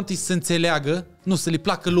 Important e să înțeleagă, nu, să le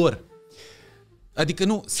placă lor. Adică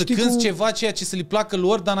nu, să cânti ceva ceea ce să le placă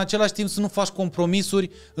lor, dar în același timp să nu faci compromisuri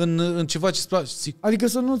în ceva ce îți place. Adică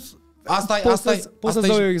să nu... Poți să-ți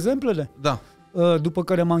dau eu exemplele? Da. După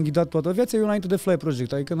care m-am ghidat toată viața, eu înainte de Fly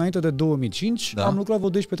Project, adică înainte de 2005, am lucrat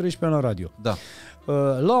vreo 12-13 ani la radio. Da.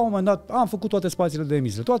 La un moment dat am făcut toate spațiile de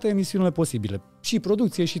emisie, toate emisiunile posibile, și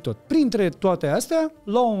producție și tot. Printre toate astea,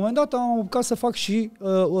 la un moment dat am apucat să fac și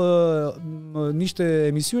niște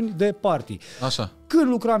emisiuni de party. Așa. Când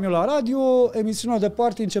lucram eu la radio, emisiunea de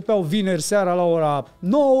party începeau vineri seara la ora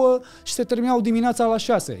 9 și se terminau dimineața la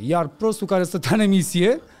 6. Iar prostul care stătea în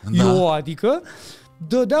emisie, eu adică,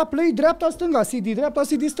 dădea play dreapta-stânga, CD dreapta,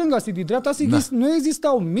 CD stânga, CD dreapta, CD... Da. Nu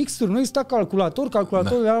existau mixuri, nu exista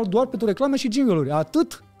calculatorul erau doar pentru reclame și jingle-uri.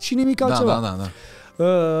 Atât și nimic altceva.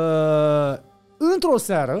 Într-o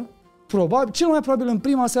seară, cel mai probabil în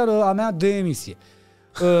prima seară a mea de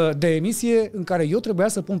emisie, în care eu trebuia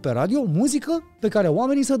să pun pe radio muzică pe care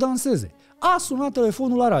oamenii să danseze. A sunat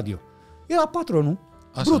telefonul la radio. Era patronul,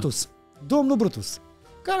 Brutus, domnul Brutus,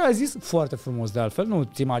 care a zis, foarte frumos de altfel,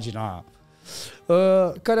 nu-ți imagina...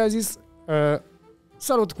 care a zis,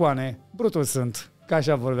 salut Coane, Brutus sunt, că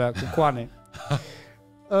așa vorbea cu Coane.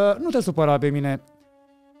 Nu te supăra pe mine.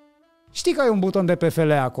 Știi că ai un buton de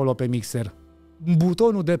PFL acolo pe mixer?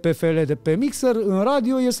 Butonul de PFL de pe mixer în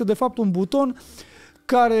radio este de fapt un buton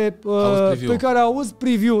pe care auzi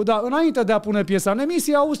preview. Da, înainte de a pune piesa în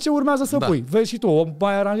emisie, auzi ce urmează să pui. Vezi și tu, o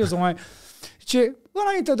mai aranjezi, o mai...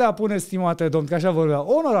 Înainte de a pune, stimate domn, că așa vorbea,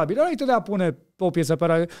 onorabil, înainte de a pune o piesă pe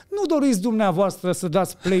radio, nu doriți dumneavoastră să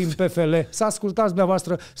dați play în PFL, să ascultați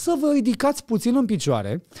dumneavoastră, să vă ridicați puțin în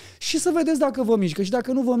picioare și să vedeți dacă vă mișcă. Și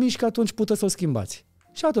dacă nu vă mișcă, atunci puteți să o schimbați.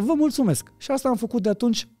 Și atât, vă mulțumesc. Și asta am făcut de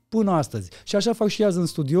atunci până astăzi. Și așa fac și azi în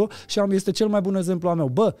studio și este cel mai bun exemplu al meu.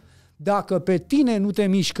 Bă, dacă pe tine nu te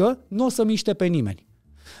mișcă, nu o să miște pe nimeni.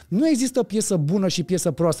 Nu există piesă bună și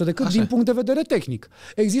piesă proastă decât din punct de vedere tehnic.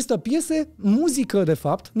 Există piese, muzică de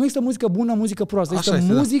fapt, nu există muzică bună, muzică proastă.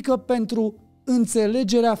 Există muzică pentru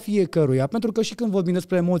înțelegerea fiecăruia. Pentru că și când vorbim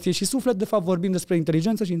despre emoție și suflet, de fapt vorbim despre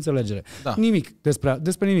inteligență și înțelegere. Da. Nimic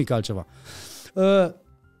despre nimic altceva.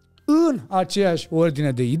 În aceeași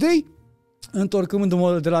ordine de idei,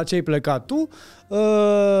 întorcându-mă de la ce ai plecat tu,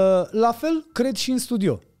 la fel cred și în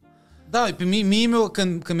studio. Da, pe mie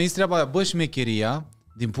când mi-ai zis treaba aia, bă, șmecheria,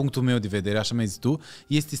 din punctul meu de vedere, așa mi-ai zis tu,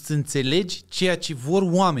 este să înțelegi ceea ce vor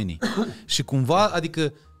oamenii. Și cumva,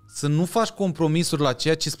 adică să nu faci compromisuri la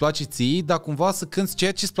ceea ce îți place ție, dar cumva să cânti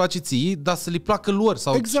ceea ce îți place ție, dar să le placă lor.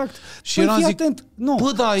 Sau... Exact. Și păi fii atent. Nu.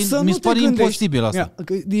 Bă, da, mi se pare imposibil asta.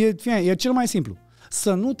 E cel mai simplu.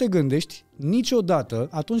 Să nu te gândești niciodată,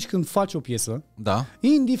 atunci când faci o piesă, Da.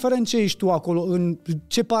 indiferent ce ești tu acolo, în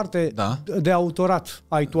ce parte de autorat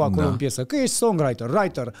ai tu acolo în piesă, că ești songwriter,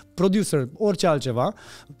 writer, producer, orice altceva,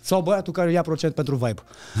 sau băiatul care ia procent pentru vibe.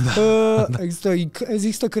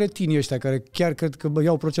 Există cretinii ăștia care chiar cred că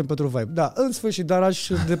iau procent pentru vibe. Da, în sfârșit, dar aș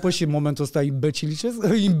depăși momentul ăsta imbecilicesc. Da,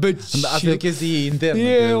 asta e o chestie internă.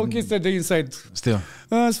 E o chestie de inside. Știu.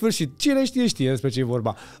 În sfârșit, cine știe despre ce e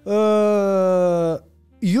vorba.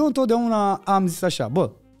 Eu întotdeauna am zis așa,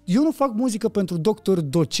 bă, eu nu fac muzică pentru doctori,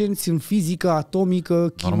 docenți în fizică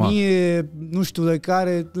atomică, chimie, nu știu de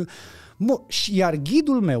care. Iar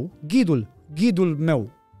ghidul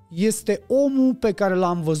meu este omul pe care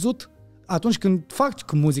l-am văzut atunci când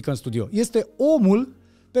fac muzică în studio. Este omul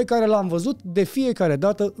pe care l-am văzut de fiecare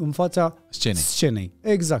dată în fața scenei.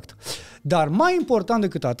 Exact. Dar mai important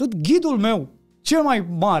decât atât, ghidul meu cel mai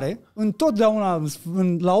mare, întotdeauna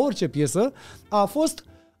la orice piesă, a fost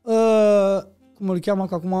cum îl cheamă,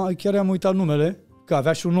 că acum chiar am uitat numele, că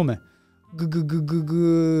avea și un nume.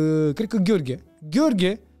 Cred că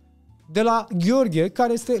Gheorghe, de la Gheorghe,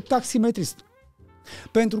 care este taximetrist.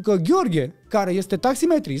 Pentru că Gheorghe, care este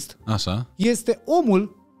taximetrist, este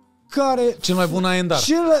omul care... Cel mai bun A&R.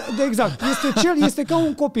 Exact. Este ca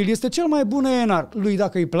un copil. Este cel mai bun A&R. Lui,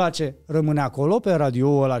 dacă îi place, rămâne acolo pe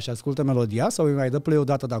radio ăla și ascultă melodia sau îi mai dă play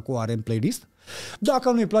odată dacă o are în playlist.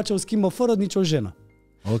 Dacă nu îi place, o schimbă fără nicio jenă.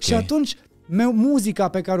 Okay. Și atunci, muzica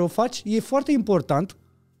pe care o faci e foarte important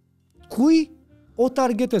cui o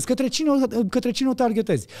targetezi, către cine o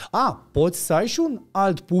targetezi. Poți să ai și un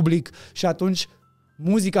alt public și atunci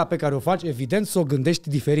muzica pe care o faci, evident, să o gândești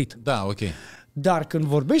diferit. Da, ok. Dar când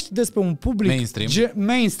vorbești despre un public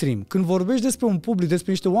mainstream, când vorbești despre un public,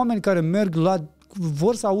 despre niște oameni care merg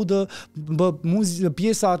vor să audă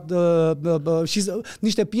piesa și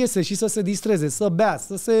niște piese și să se distreze, să bea,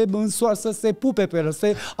 să se să se pupe pe ele, să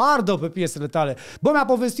se ardă pe piesele tale. Bă,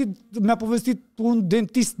 mi-a povestit un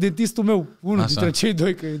dentistul meu, unul dintre cei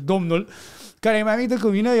doi, că e domnul, care e mai mic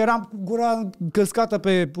decât mine, eram cu gura căscată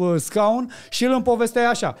pe scaun și el îmi povestea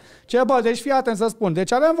așa. Deci fii atent să spun.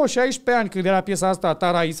 Deci aveam vreo 16 ani când era piesa asta,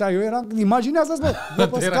 Taraisa, eu eram, imaginează-ți, bă,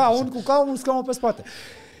 pe scaun, cu un scaun pe spate.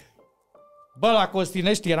 Bă, la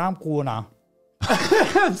Costinești eram cu una.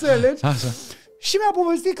 Înțelegi? Așa. Și mi-a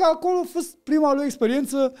povestit că acolo a fost prima lui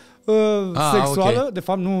experiență sexuală. Okay. De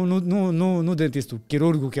fapt, nu dentistul,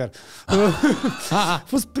 chirurgul chiar. A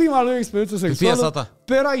fost prima lui experiență sexuală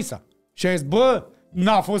pe Raisa. Și a zis, bă,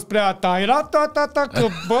 n-a fost prea ta, era ta, că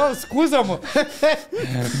bă, scuză-mă.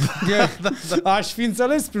 Aș fi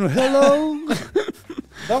înțeles prin hello.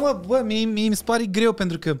 Da, mă, bă, mie mi se pare greu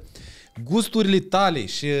pentru că gusturile tale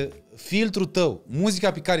și filtrul tău,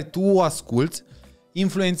 muzica pe care tu o asculți,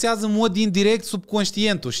 influențează în mod indirect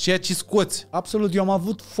subconștientul și ceea ce scoți. Absolut, eu am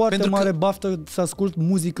avut foarte mare baftă să ascult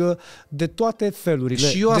muzică de toate felurile.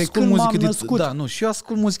 Și eu ascult muzică și eu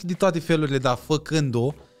ascult muzică de toate felurile, dar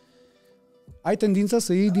făcând-o ai tendința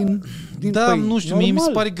să iei din nu știu, mie mi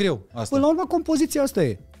se pare greu asta. Până la urmă, compoziția asta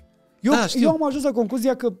e. Eu am ajuns la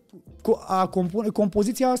concluzia că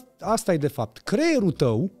compoziția asta e de fapt. Creierul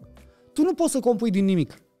tău, tu nu poți să compui din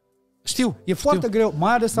nimic. E foarte greu,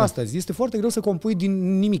 mai ales astăzi, este foarte greu să compui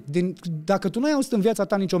din nimic. Dacă tu nu ai auzit în viața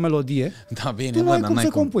ta nicio melodie, tu nu ai cum să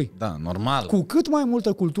compui. Da, normal. Cu cât mai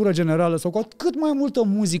multă cultură generală sau cu cât mai multă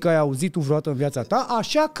muzică ai auzit tu vreodată în viața ta,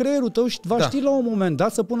 așa creierul tău va ști la un moment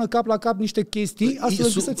dat să pună cap la cap niște chestii astfel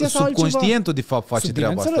să-ți iasă altceva. Subconștientul de fapt face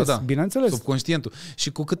treaba asta. Da. Bineînțeles. Subconștientul.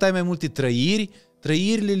 Și cu cât ai mai multe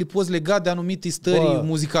trăirile le poți lega de anumite stări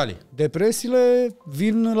muzicale. Depresiile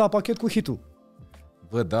vin la pachet cu hitul.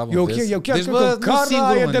 Bă, da, eu chiar deci, cred că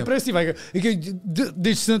Carla e depresivă.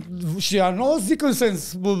 Deci și a nu zic în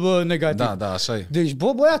sens negativ. Da, așa e. Deci,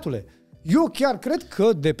 bă, băiatule, eu chiar cred că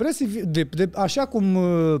așa cum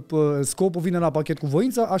scopul vine la pachet cu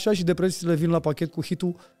voința, așa și depresiile vin la pachet cu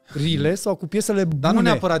hiturile sau cu piesele bune. Dar nu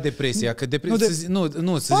neapărat depresia, că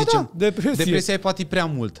depresia e poate prea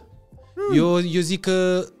mult. Eu zic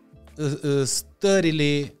că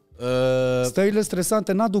stările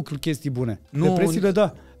stresante n-aduc chestii bune. Depresiile,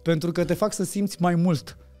 da. Pentru că te fac să simți mai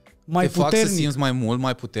mult, mai puternic. Fac să simți mai mult,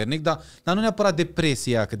 mai puternic, dar nu neapărat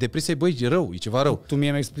depresia, că depresia, băi, e rău, e ceva rău. Tu mie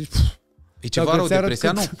mi-ai explici. E ceva rău,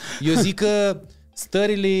 depresia, nu. Eu zic că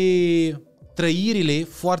trăirile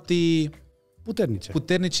foarte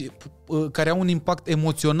puternice, care au un impact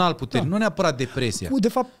emoțional puternic, nu neapărat depresia. De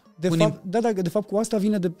fapt, cu asta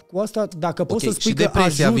vine, dacă poți să spui că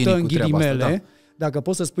ajută în ghilimele, dacă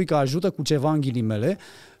poți să spui că ajută cu ceva în ghilimele,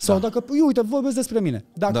 sau dacă, uite, vorbesc despre mine,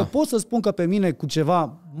 dacă pot să spun că pe mine cu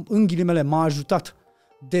ceva în ghilimele m-a ajutat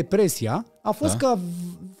depresia, a fost că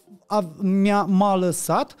m-a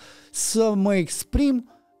lăsat să mă exprim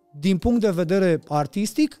din punct de vedere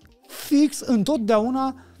artistic, fix,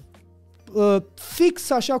 întotdeauna,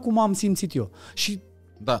 fix așa cum am simțit eu. Și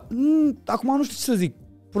da. Acum nu știu ce să zic.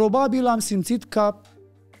 Probabil am simțit ca...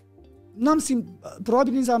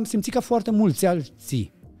 Probabil am simțit ca foarte mulți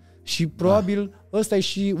alții. Și probabil ăsta e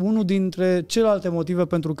și unul dintre celelalte motive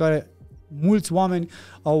pentru care mulți oameni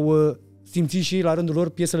au simțit și la rândul lor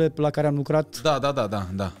piesele la care am lucrat.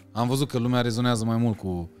 Da. Am văzut că lumea rezonează mai mult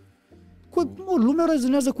cu lumea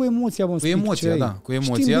rezonează cu emoția, cu emoția, da, cu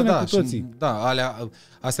emoția, da, cu toții. Da,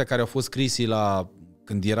 astea care au fost scrise la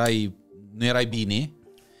când nu erai bine.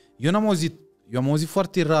 Eu am auzit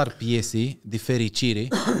foarte rar piese de fericire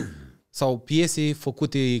sau piese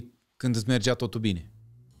făcute când îți mergea totul bine.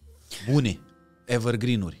 Bune,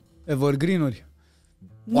 evergreen-uri.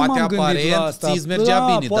 Poate aparent ți-ți mergea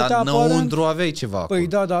bine, dar înăuntru aveai ceva acolo. Păi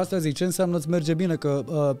da, asta zic, ce înseamnă îți merge bine? Că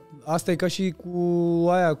asta e ca și cu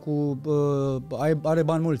aia, are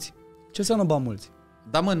bani mulți. Ce înseamnă bani mulți?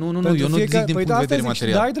 Da, mă, nu, eu nu zic din punct de vedere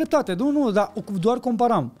material. Da, ai dreptate, nu, dar doar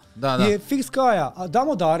comparam. Da. E fix ca aia. Da,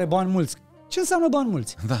 mă, are bani mulți. Ce înseamnă bani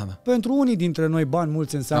mulți? Da. Pentru unii dintre noi bani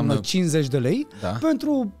mulți înseamnă 50 de lei,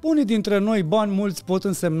 pentru unii dintre noi bani mulți pot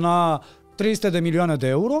însemna 300 de milioane de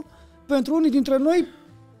euro, pentru unii dintre noi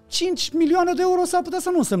 5 milioane de euro s-ar putea să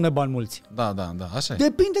nu însemne bani mulți. Da, așa e.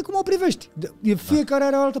 Depinde cum o privești. Fiecare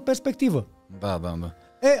are o altă perspectivă. Da.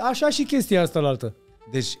 Așa și chestia asta la altă.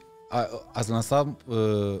 Deci, ați lansat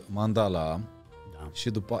Mandala și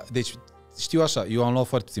după... Deci, știu așa, eu am luat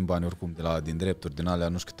foarte puțin bani oricum din drepturi, din alea,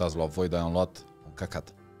 nu știu cât ați luat voi, dar am luat un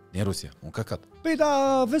cacat. Din Rusia, un cacat. Păi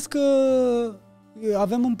da, vezi că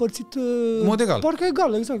avem împărțit... În mod egal. Parcă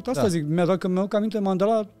egal, exact. Asta zic. Mi-aduc aminte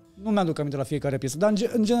Mandala, nu mi-aduc aminte la fiecare piesă, dar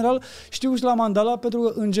în general știu și la Mandala, pentru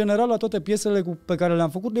că în general la toate piesele pe care le-am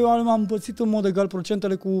făcut, eu am împărțit în mod egal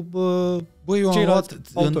procentele cu Băi, eu am luat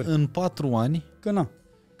în 4 ani, că na.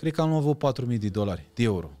 Cred că am luat vreo $4.000 de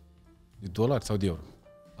euro. De dolari sau de euro?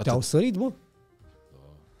 Te-au sărit, bă?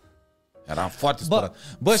 Eram foarte supărat.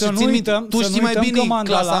 Bă, să nu uităm, tu știi mai bine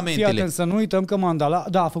clasamentele. Să nu uităm că Mandala,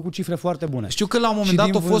 a făcut cifre foarte bune. Știu că la un moment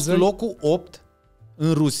dat a fost locul 8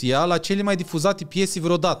 în Rusia la cele mai difuzate piese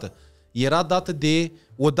vreodată. Era dată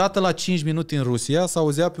o dată la 5 minute în Rusia,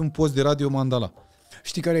 s-auzea pe un post de radio Mandala.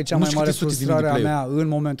 Știi care e cea mai mare frustrare a mea în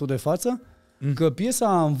momentul de față? Că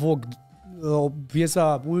piesa în Vogue,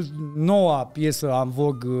 noua piesă în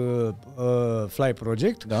Vogue Fly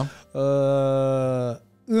Project,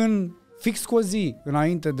 în fix cu o zi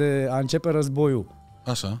înainte de a începe războiul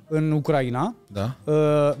în Ucraina,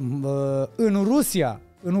 în Rusia,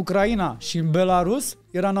 în Ucraina și în Belarus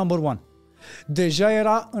era number one. Deja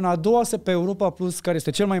era în a doua pe Europa Plus, care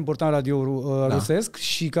este cel mai important radio rusesc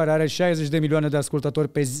și care are 60 de milioane de ascultători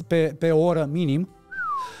pe oră minim,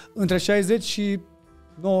 între 60 și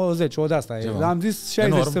 90, o de asta e. Am zis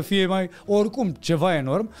 60 enorm. Să fie mai... Oricum, ceva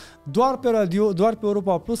enorm. Doar pe radio, doar pe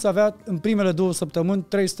Europa Plus avea în primele 2 săptămâni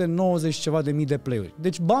 390 ceva de mii de play-uri.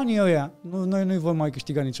 Deci banii ăia, noi nu-i vom mai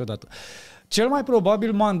câștiga niciodată. Cel mai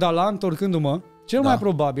probabil Mandala, întorcându-mă, mai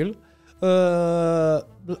probabil,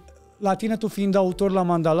 la tine, tu fiind autor la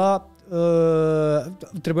Mandala,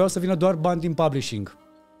 trebuiau să vină doar bani din publishing.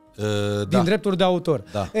 Din drepturi de autor.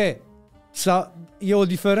 E o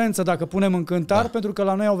diferență dacă punem în cântar, pentru că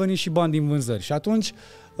la noi au venit și bani din vânzări. Și atunci,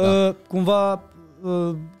 cumva,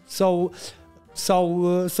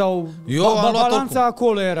 balanța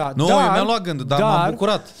acolo era. Nu, eu mi-am luat gândul, dar m-am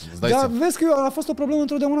bucurat. Dar vezi că a fost o problemă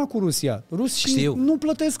întotdeauna cu Rusia. Rusii nu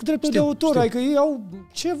plătesc dreptul de autor. Adică ei au...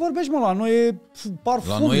 Ce vorbești, mă, la noi e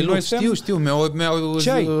parfum. La noi știu.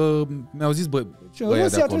 Mi-au zis,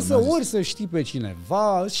 Rusia trebuie să știi pe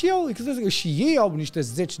cineva. Și ei au niște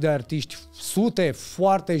zeci de artiști, sute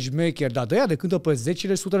foarte șmecheri, dar de aia de cântă pe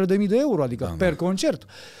zecile, sutele de mii de euro, adică per concert.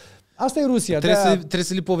 Asta e Rusia. Trebuie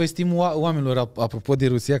să le povestim oamenilor, apropo de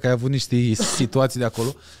Rusia, că ai avut niște situații de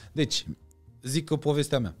acolo. Deci, zic că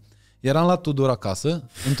povestea mea. Eram la Tudor acasă,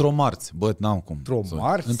 într-o marți. Bă, n-am cum.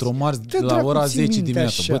 Într-o marți la ora 10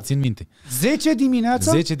 dimineața. Bă, țin minte. 10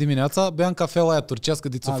 dimineața? 10 dimineața, beam cafeaua aia turcească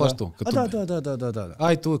de ți-o faci tu. Da.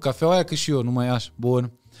 Ai tu cafeaua aia, că și eu, numai așa.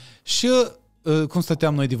 Bun. Și cum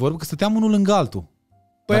stăteam noi de vorbă? Că stăteam unul lângă altul.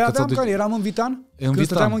 Păi eram în Vitan? Când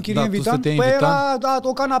stăteam în chirie în Vitan? Păi era,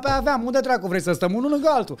 o canapea aveam. Unde dracu vrei să stăm? Unul lângă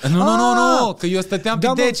altul. Nu, că eu stăteam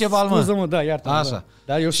pe Decebal, mă. Scuză-mă, da, iartă-mă. Așa.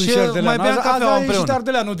 Da, eu sunt Șerdeleanu. Azi e și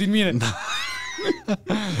Ardeleanu din mine.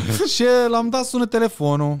 Și l-am dat, sună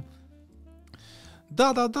telefonul.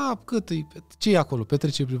 Da, cât e? Ce e acolo?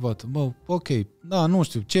 Petrecere privată. Bă, ok. Da, nu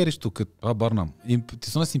știu, ce ești tu? Cât? Habar n-am. Te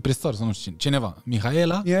sunați impresar sau nu știu cineva.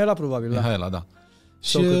 Mihaela? Mihaela, probabil, Mihaela, da.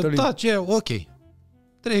 Și da, ce, ok.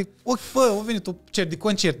 Bă, a venit o cer de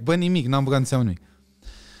concert, bă, nimic, n-am băgat în seamă nimic.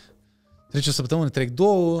 Trece o săptămână, trec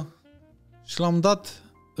 2 și l-am dat,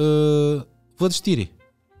 văd știri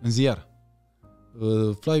în ziar.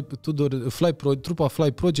 Tudor, trupa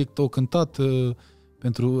Fly Project au cântat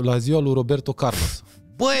la ziua lui Roberto Carlos.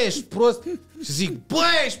 Bă, ești prost! Și zic, bă,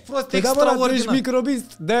 ești prost, extraordinar! Ești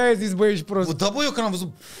microbist, de-aia zis, bă, ești prost. Da, bă, eu când am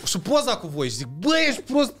văzut și poza cu voi și zic, bă, ești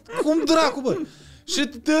prost, cum dracu, bă? Și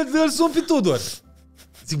îl sun pe Tudor.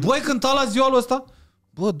 Zic, bă, ai cântat la ziua lui ăsta?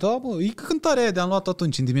 Bă, da, bă, e cântarea aia de-am luat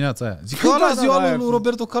atunci, în dimineața aia. Zic, la ziua lui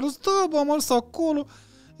Roberto Carlos, da, bă, am ales acolo,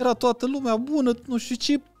 era toată lumea bună, nu știu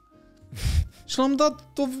ce. Și l-am dat,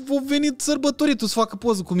 a venit sărbătoritul să facă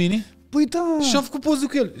poză cu mine. Păi da. Și am făcut poză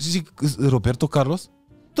cu el. Și zic, Roberto Carlos?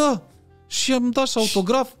 Da. Și am dat și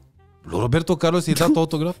autograf. Lui Roberto Carlos i-ai dat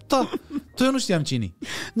autograf? Da. Eu nu știam cine.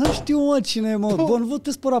 Nu știu, mă, cine, mă. Bă, nu vă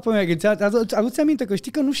te spăra pe mine. Aduți aminte că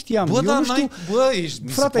știi că nu știam. Bă, dar n-ai... Bă, ești...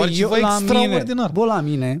 Frate, eu la mine... Bă, la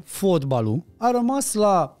mine, fotbalul a rămas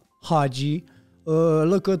la Hagi,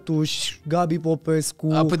 Lăcătuș, Gabi Popescu...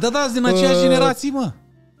 Păi da, din aceeași generație, mă.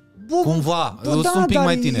 Bă, cumva, eu sunt un pic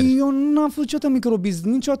mai tineri. Eu n-am făcut niciodată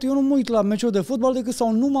microbiznis, niciodată eu nu mă uit la meciuri de fotbal decât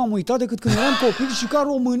sau nu m-am uitat decât când eram copil și ca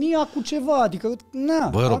România cu ceva, adică, na.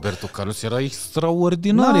 Bă, Roberto Carlos era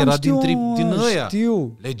extraordinar, era din ăia.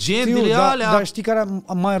 Știu. Legendele alea. Dar știi care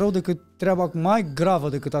mai rău decât treaba, mai gravă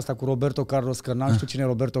decât asta cu Roberto Carlos, că n-am știu cine e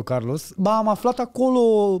Roberto Carlos. Ba, am aflat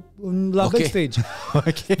acolo la backstage.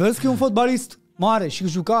 Vezi că e un fotbalist mare și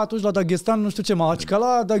juca atunci la Dagestan, nu știu ce, ca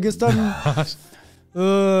la Dagestan...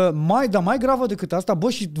 mai gravă decât asta, bă,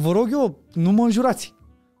 și vă rog eu, nu mă înjurați.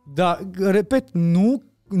 Dar, repet, nu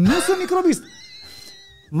sunt microbist.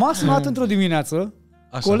 M-a sunat într-o dimineață,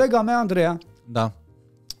 colega mea, Andreea, da,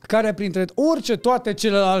 care printre orice toate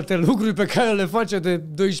celelalte lucruri pe care le face de 12-13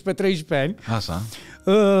 ani, așa.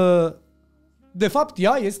 De fapt,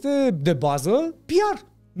 ea este de bază PR,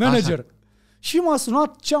 manager. Așa. Și m-a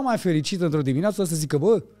sunat cea mai fericită într-o dimineață să zică,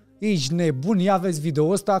 bă, ești nebun, ia vezi video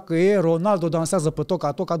ăsta că e Ronaldo dansează pe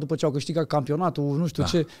toca după ce au câștigat campionatul, nu știu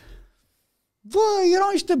ce. Bă, erau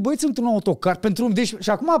niște băieți într-un autocar pentru deci, și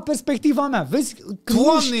acum perspectiva mea, vezi?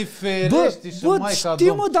 Doamne ferește și bă, mai ca știi,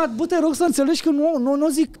 mă, dar bă, te rog să înțelegi că nu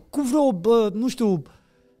zic cu vreo, nu știu,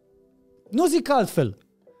 nu zic altfel.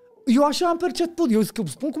 Eu așa am perceput, eu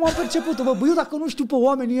spun cum am perceput, bă, eu dacă nu știu pe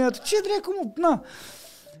oamenii ăia, ce dracu, mă, na.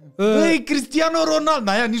 Băi, Cristiano Ronaldo,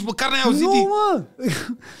 n-aia nici măcar n-ai auzit. Nu, mă!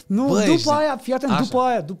 Nu, bă, după aia, fii atent,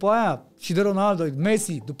 după aia, și de Ronaldo,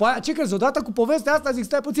 Messi, după aia, ce crezi, odată cu povestea asta, zic,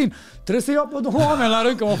 stai puțin, trebuie să iau pe 2 oameni la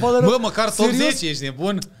rând, că mă fac de rău. Bă, măcar top 10, ești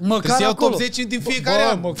nebun? Trebuie să iau top 10 din fiecare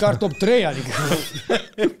an. Măcar top 3, adică.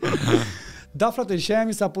 Da, frate, și aia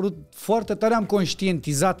mi s-a părut foarte tare, am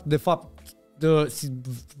conștientizat, de fapt,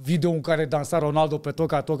 video în care dansa Ronaldo pe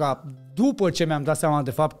toca, după ce mi-am dat seama,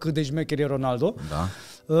 de fapt, cât de șmecher e Ronaldo. Da.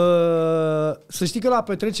 Să știi că la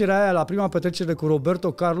petrecerea aia, la prima petrecere cu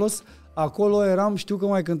Roberto Carlos, acolo eram, știu că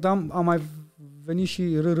mai cântam, am mai venit și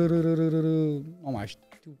nu mai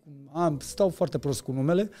știu cum, stau foarte prost cu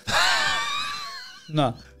numele.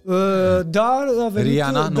 Na. Dar a venit,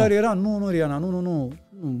 Rihanna, dar era, nu Rihanna, nu,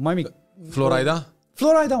 mai mic. Florida?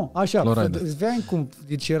 Florida, mă, așa. Vedeam cum,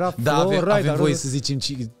 deci era Florida. Da, avem voie să zicem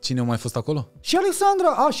cine a mai fost acolo? Și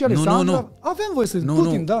Alexandra, și Alexandra. Nu. Avem voie să zicem,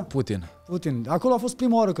 Putin, da. Putin. Acolo a fost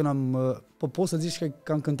prima oară când poți să zici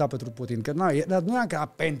că am cântat pentru Putin. Că nu era că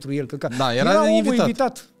pentru el. Da, era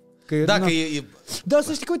invitat. Dar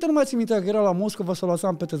să știi că, uite, nu mai țin minte că era la Moscova sau la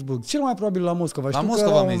San Petersburg. Cel mai probabil la Moscova. La știu Moscova,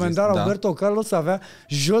 că la un moment dat Roberto Carlos avea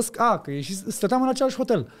jos, că stăteam în același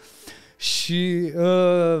hotel. Și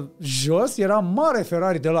jos era mare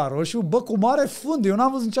Ferrari de la roșu, bă, cu mare fundă. Eu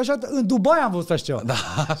n-am văzut nici așa, în Dubai am văzut așa ceva. Da.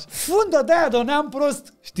 Fundă de aia, doneam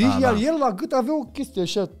prost. Știi? Iar el la gât avea o chestie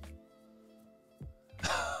așa.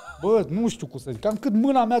 Bă, nu știu cum să zic, cam cât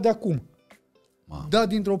mâna mea de acum. Da,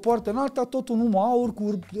 dintr-o poartă în alta, tot un număr aur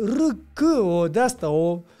cu o de-asta,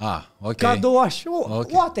 cadouaș,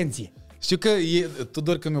 o atenție. Știu că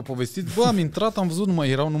Tudor că mi-a povestit, bă, am intrat, am văzut,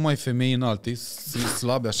 erau numai femei înalte,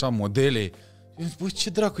 slabe, așa, modele. Eu zic, bă, ce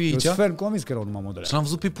dracu e aici? Eu sunt convins că erau numai modele. Și l-am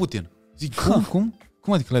văzut pe Putin. Zic, cum?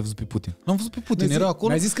 Cum adică l-ai văzut pe Putin? L-am văzut pe Putin, era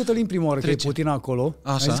acolo. Mi-a zis Cătălin prima oară că e Putin acolo.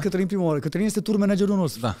 Așa. Mi-a zis Cătălin prima oară. Cătălin este tour managerul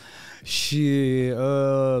nostru. Da. Și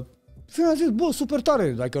mi-a zis, bă, super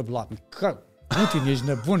tare. Adică, Putin, ești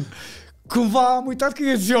nebun. Cumva am uitat că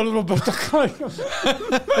e ziua lui Roberto Carlos.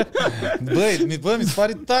 Băi, mi se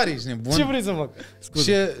pare tare, ești nebun. Ce vrei să fac?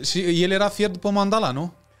 Și el era fier după Mandala,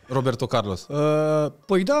 nu? Roberto Carlos.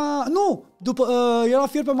 Păi da, nu. Era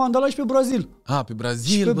fier pe Mandala și pe Brazil. Pe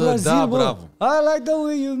Brazil, da, bravo. I like the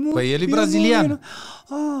way you move. Păi el e brazilian.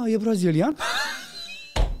 E brazilian?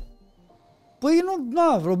 Păi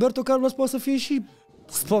nu, Roberto Carlos poate să fie și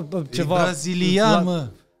ceva. E brazilian, mă.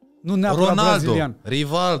 Nu neapărat brazilian.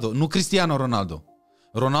 Rivaldo, nu Cristiano Ronaldo.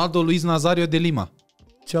 Ronaldo Luis Nazario de Lima.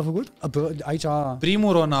 Ce a făcut? Aici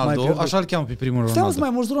primul Ronaldo, așa-l cheamă pe primul Ronaldo. Stai, mai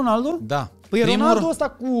mulți Ronaldo? Da. Păi Ronaldo ăsta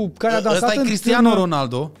cu care a dansat ăsta e Cristiano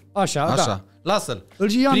Ronaldo. Așa, da. Lasă-l.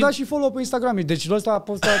 I-am dat și follow pe Instagram. Deci ăsta a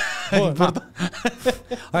postat...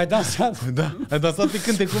 Ai dansat? Da. Ai dansat pe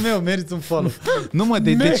cântecul meu, meriți un follow. Nu mă,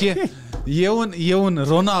 deci e un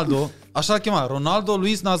Ronaldo, așa-l chema, Ronaldo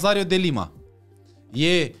Luis Nazario de Lima.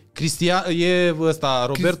 E ăsta,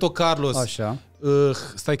 Roberto Carlos. Așa.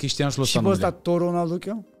 Stai că știam și l-o Și pe ăsta tot Ronaldo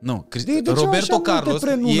cheamă? Nu, Roberto Carlos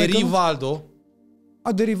e Rivaldo.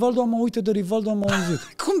 De Rivaldo am auzit.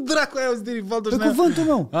 Cum dracu ai auzit de Rivaldo? Pe cuvântul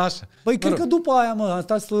meu. Așa. Păi cred că după aia,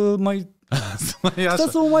 asta să mai... Asta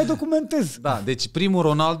să mă mai documentez. Da, deci primul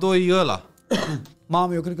Ronaldo e ăla.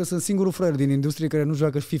 Mamă, eu cred că sunt singurul fraier din industrie care nu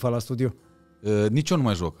joacă FIFA la studio. Nici eu nu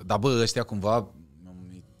mai joc. Dar bă, ăștia cumva,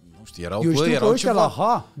 nu știu, erau ăștia la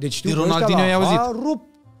H. Deci știu că Ronaldinho ai auzit? Rup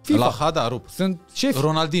FIFA. La H, da, rup. Sunt șefi.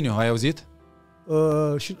 Ronaldinho, ai auzit?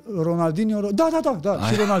 Și Ronaldinho, da,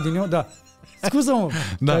 și Ronaldinho, da. Scuză-mă,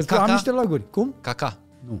 am niște laguri. Cum? Caca.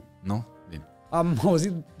 Nu? Bine. Am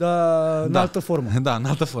auzit, dar în altă formă. Da, în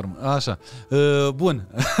altă formă. Așa. Bun.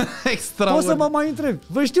 Poți să mă mai întreb.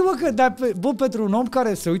 Vă știu, bă, că pentru un om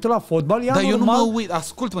care se uită la fotbal, dar eu nu mă uit,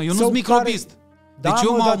 ascultă-mă, eu nu sunt microbist. Deci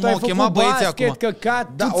eu m-au chemat băieții acum.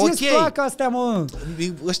 Da, tu-ți plac astea, mă.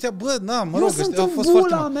 Ăștia, bă, mă rog, ăștia au fost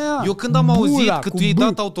foarte mari. Eu când am auzit că tu i-ai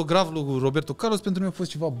dat autograf lui Roberto Carlos, pentru mine a fost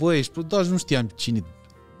ceva, bă, ești, dar nu știam cine.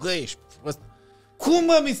 Bă, ești ăsta. Cum,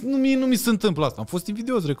 mă, nu mi se întâmplă asta? Am fost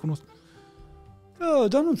invidios, recunosc. Da,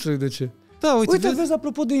 dar nu înțeleg de ce. Da, uite, vezi,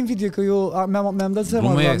 apropo de invidie, că eu mi-am dat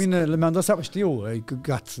seama la mine, mi-am dat seama, știu,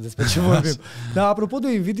 despre ce vorbim. Dar apropo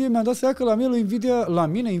de invidie, mi-am dat seama că la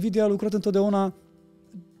mine invidia a lucrat întotdeauna,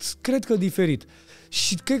 cred că diferit.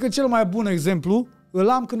 Și cred că cel mai bun exemplu îl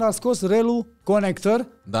am când a scos Relu Connector.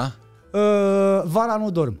 Da. Vara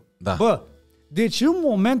nu dorm. Da. Bă, deci în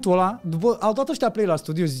momentul ăla, au dat ăștia play la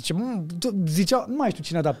studio, zicea, nu mai știu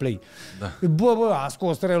cine a dat play. Da. Bă, a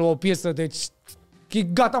scos Relu o piesă, deci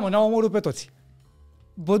gata, mă, ne-au omorât pe toți.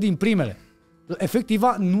 Bă, din primele.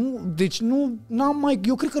 Efectiva,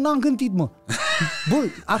 eu cred că n-am gândit, mă. Bă,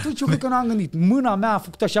 atunci eu cred că n-am gândit. Mâna mea a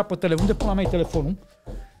făcut așa pe telefon, unde până mea e telefonul,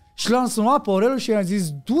 și l-am sunat pe Aurelu și i-am zis,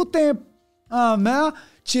 du-te a mea,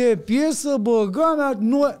 ce piesă, băga mea,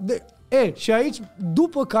 nu... Și aici,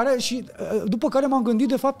 după care m-am gândit,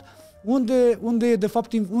 de fapt,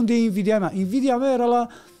 unde e invidia mea. Invidia mea era la,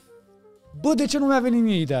 bă, de ce nu mi-a venit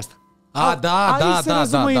mie ideea asta?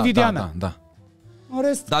 Da. În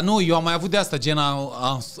rest... Dar nu, eu am mai avut de asta, gen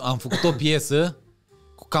am făcut o piesă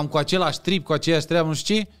cam cu același trip, cu aceeași treabă, nu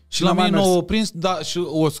știu ce, și la mine nu o prins, și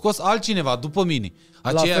o scos altcineva după mine.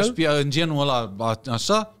 Aceeași în genul ăla,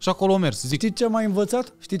 așa, și acolo o mers. Zic. Știi ce am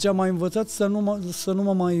mai învățat? Să nu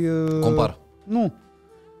mă mai... Compar.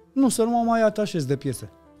 Nu, să nu mă mai atașez de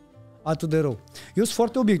piese. Atât de rău. Eu sunt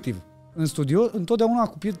foarte obiectiv. În studio,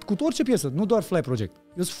 întotdeauna cu orice piesă, nu doar Fly Project.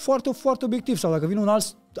 Eu sunt foarte, foarte obiectiv. Sau dacă vine un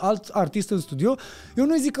alt artist în studio, eu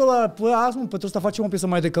nu-i zic că pentru ăsta facem o piesă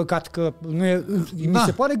mai de căcat, că nu e, mi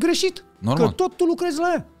se pare greșit. Normal. Că tot tu lucrezi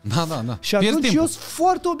la ea. Da. Și atunci eu sunt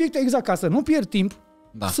foarte obiectiv, exact, ca să nu pierd timp.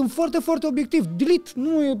 Da. Sunt foarte, foarte obiectiv. Delete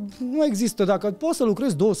nu există. Dacă poți să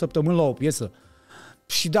lucrezi 2 săptămâni la o piesă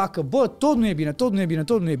și dacă, bă, tot nu e bine,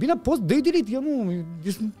 poți dai delete. Eu nu...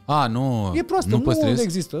 E proastă, nu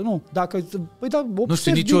există. Nu. Dacă, nu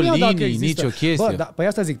știu, nici o linie, nici o chestie. Bă, păi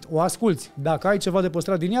asta zic, o asculți. Dacă ai ceva de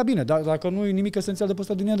păstrat din ea, bine. Dacă nu e nimic esențial de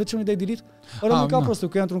păstrat din ea, de ce nu-i dai delete? Rămâi ca prostul,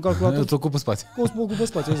 că e într-un calculator. Îți ocupă spațiu. Ocupă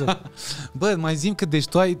spațiu, exact. Bă, mai zi-mi că deci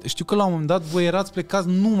știu că la un moment dat voi erați plecați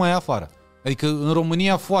numai afară. Adică în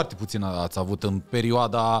România foarte puțin ați avut în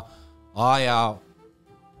perioada aia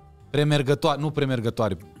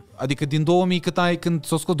premergătoare. Adică din 2000 cât ai când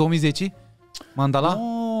s-o scos 2010? Mandala?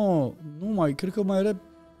 Cred că mai rep.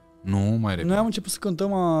 Nu, mai rep. Noi am început să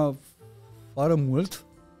cântăm afară mult,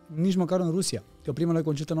 nici măcar în Rusia. Că primele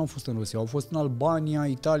concerte n-au fost în Rusia, au fost în Albania,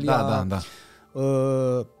 Italia. Da.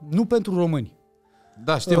 Nu pentru români.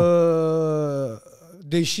 Da, știu.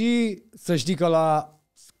 Deși să știi că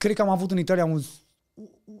cred că am avut în Italia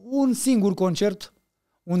un singur concert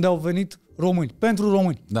unde au venit români, pentru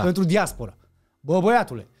români, pentru diaspora. Bă,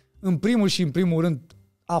 băiatule, în primul rând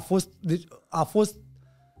a fost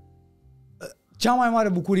cea mai mare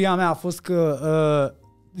bucurie a mea a fost că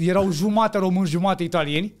erau jumate români, jumate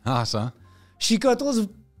italieni. Așa. Și că toți,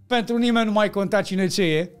 pentru nimeni nu mai conta cine ce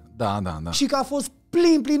e. Da. Și că a fost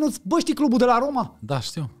plinuț. Bă, știi clubul de la Roma? Da,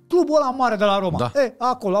 știu. Clubul ăla mare de la Roma. Da.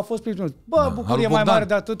 Acolo a fost plinuț. Bă, bucurie mai mare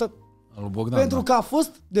de atât. Bogdan, pentru că a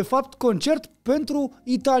fost, de fapt, concert pentru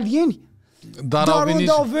italieni. Dar unde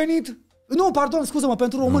au venit... Nu, pardon, scuză-mă,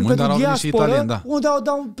 pentru români, pentru diaspora, da. unde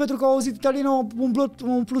pentru că au auzit italieni, au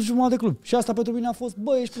umplut jumătate de club. Și asta pentru mine a fost,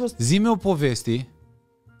 bă, ești prost. Zi-mi o poveste.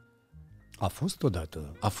 A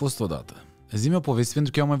fost odată. Zi-mi o poveste,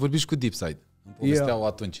 pentru că eu am mai vorbit și cu Deepside. Îmi povesteau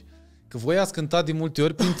atunci. Că voi ați cântat de multe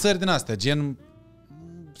ori prin țări din astea, gen,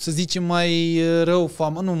 să zicem, mai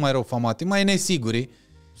nu mai rău famate, mai nesiguri.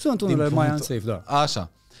 Sunt unele mai unsafe, da.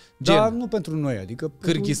 Așa. Gen, dar nu pentru noi, adică...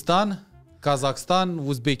 Kyrgyzstan, Kazakhstan,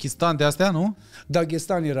 Uzbekistan, de astea, nu?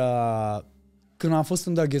 Dagestan era... Când am fost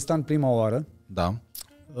în Dagestan prima oară, da.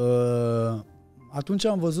 Atunci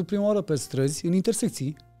am văzut prima oară pe străzi, în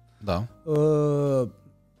intersecții, da.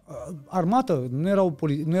 Armată, nu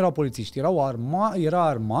erau polițiști, era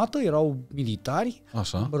armată, erau militari,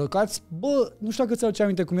 așa, îmbrăcați, bă, nu știu dacă ți-aduce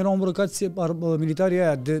aminte cum erau îmbrăcați militarii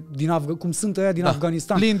aia cum sunt aia din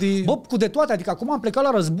Afganistan. Bă, cu de toate, adică acum am plecat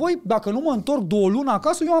la război, dacă nu mă întorc 2 luni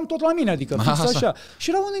acasă, eu am tot la mine, adică fix așa. Și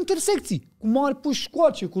erau în intersecții, cu mari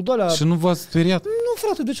pușcoace, cu de-alea. Și nu v-ați speriat? Nu,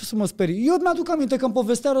 frate, de ce să mă sperii? Eu mi-aduc aminte că îmi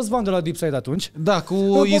povestea Răzvan de la Deepside atunci. Da, cu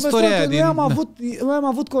istoria aia din... Noi am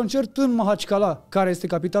avut concert în Mahachkala, care este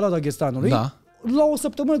capitala Dagestanului, da, la o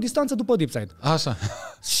săptămână distanță după Deepside. Așa.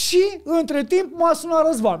 Și între timp m-a sunat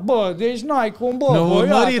Răzvan. Bă, deci n-ai cum, bă,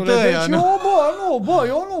 băiatule, deci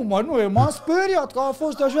eu m-am speriat că a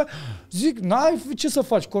fost așa. Zic, n-ai ce să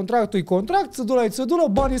faci, contractul-i contract, țădula-i țădulă,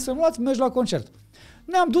 banii să-mi luați, mergi la concert.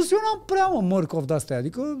 Ne-am dus, eu n-am prea, mărcov de-astea,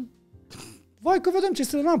 adică... Vai că vedem ce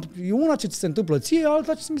se întâmplă. E una ce ți se întâmplă ție,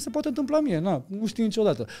 alta ce mi se poate întâmpla mie. Nu știu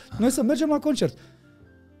niciodată. Noi să mergem la concert.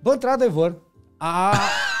 Bă, într-adevăr,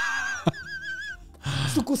 nu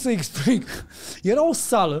știu cum să explic. Era o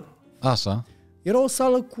sală. Așa. Era o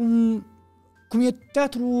sală cum e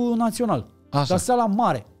Teatrul Național. Așa. Dar sala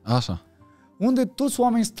mare. Așa. Unde toți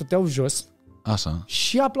oamenii stăteau jos. Așa.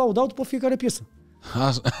 Și aplaudau după fiecare piesă.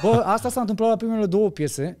 Așa. Bă, asta s-a întâmplat la primele 2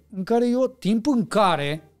 piese, în care timp în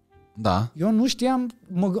care da, eu nu știam,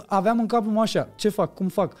 aveam în cap numai așa, ce fac, cum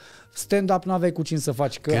fac, stand-up n-aveai cu cine să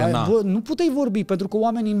faci, că nu puteai vorbi, pentru că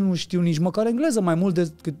oamenii nu știu nici măcar engleză, mai mult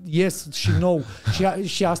decât yes și no,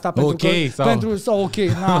 și asta pentru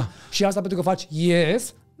și asta pentru că faci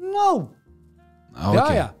yes, no, de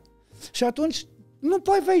aia. Și atunci nu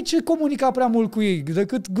aveai ce comunica prea mult cu ei,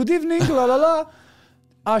 decât good evening, la.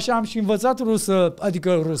 Așa am și învățat rusă,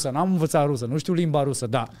 adică rusă, n-am învățat rusă, nu știu limba rusă,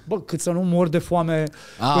 da. Bă, cât să nu mor de foame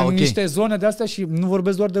în niște zone de astea și nu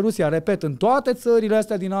vorbesc doar de Rusia, repet, în toate țările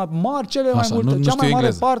astea din mari, cele mai multe, cea mai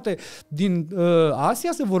mare parte din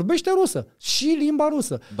Asia se vorbește rusă și limba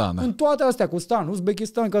rusă. Da. În toate astea, cu Stan,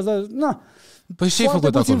 Uzbekistan, Kazakhstan, păi ce ai făcut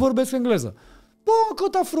acolo? Puțin vorbesc engleză. Bă,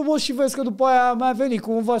 căta frumos și vezi că după aia mai venit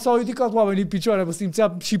cumva, s-au ridicat oamenii în picioare, mă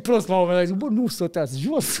simțeam și prost la oamenii. Zic, bă, nu stăteați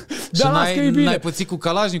jos. Și n-ai pățit cu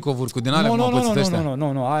Kalashnikov-uri, cu din alea, cum au pățit ăștia?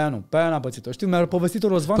 Nu, aia nu, pe aia n-am pățit-o. Știu, mi-a povestit-o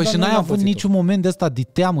Răzvan, păi și n-ai avut niciun moment de ăsta de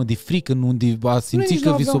teamă, de frică, unde a simțit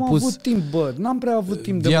că vi s-a pus... Nu avut timp, bă, n-am prea avut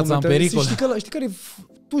timp de viața în pericol. Știi care,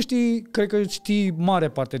 tu știi, cred că știi mare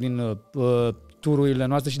parte din tururile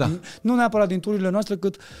noastre și nu neapărat din tururile noastre,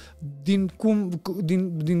 cât din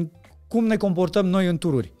cum ne comportăm noi în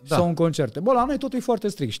tururi sau în concerte. Bă, la noi totul e foarte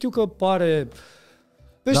strict. Știu că pare...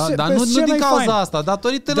 Dar nu din cauza asta,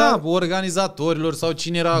 datorită organizatorilor sau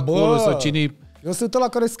cine era acolo sau cine... Eu sunt ăla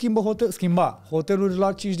care schimba hoteluri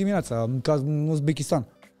la 5 dimineața, în Uzbekistan.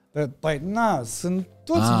 Păi,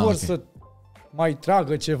 toți vor să mai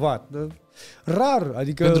tragă ceva. Rar,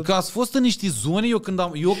 adică... Pentru că ați fost în niște zone, eu când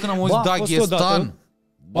am auzit Dagestan,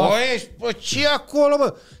 bă, ce acolo,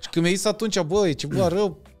 bă? Și când mi-a zis atunci, bă, e ceva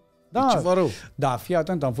rău. Ceva rău. Da, fii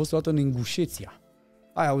atent, am fost o dată în Ingușeția.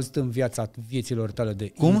 Ai auzit în vieților tale de...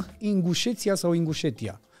 Cum? Ingușeția sau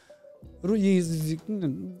Ingușetia.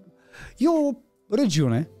 E o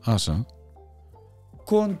regiune așa,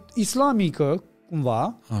 islamică,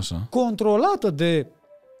 cumva, așa, controlată de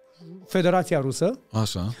Federația Rusă.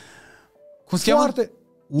 Așa. Cum se cheamă?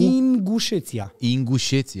 Ingușeția.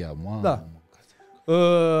 Ingușeția, mamă. Da.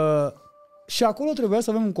 Și acolo trebuia să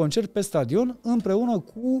avem un concert pe stadion împreună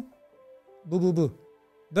cu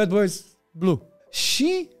Bad Boys Blue.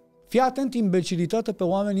 Și fii atent, imbecilitate pe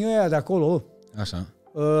oamenii ăia de acolo. Așa.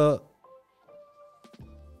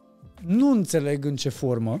 Nu înțeleg în ce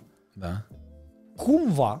formă. Da.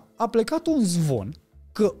 Cumva a plecat un zvon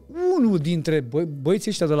că unul dintre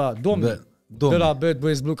băieții ăștia de la de la Bad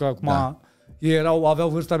Boys Blue, că acum ei aveau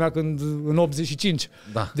vârsta mea în 85.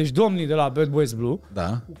 Da. Deci domnii de la Bad Boys Blue,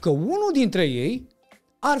 că unul dintre ei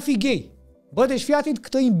ar fi gay. Bă, deci fii atent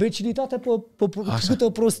câtă imbecilitate, câtă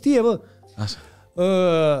prostie, bă. Așa.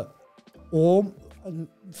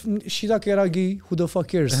 Și dacă era gay, who the fuck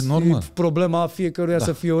cares? Normal. Problema fiecăruia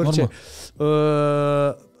să fie orice.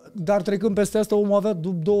 dar trecând peste asta, omul avea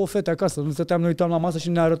 2 fete acasă. Nu stăteam, noi uitam la masă și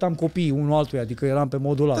ne arătam copiii unul altuia, adică eram pe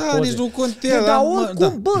modul ăla. Da, nici nu contează. Dar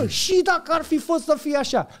oricum, bă, și dacă ar fi fost să fie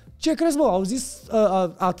așa, ce crezi, bă? Au zis,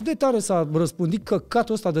 atât de tare s-a răspândit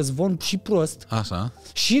căcatul ăsta de zvon și prost Așa.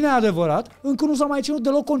 și neadevărat, încât nu s-a mai ținut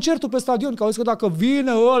deloc concertul pe stadion, că au zis că dacă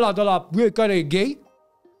vine ăla de la care e gay,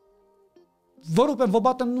 vă rupem, vă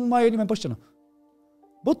batem, nu mai e nimeni pe scenă.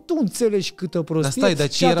 Bă, tu înțelegi câtă prostie?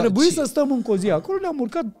 Și a trebuit să stăm încă o zi acolo, ne-am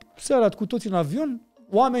urcat seara cu toți în avion,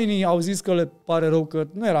 oamenii au zis că le pare rău, că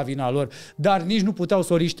nu era vina lor, dar nici nu puteau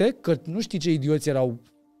să o riște, că nu știi ce idioți erau.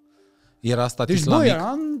 Era stat deci, islamic?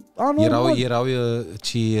 Băi, erau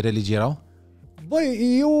ce religii erau?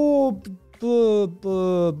 Băi,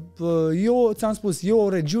 eu ți-am spus, e o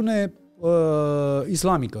regiune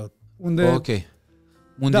islamică. Unde, ok.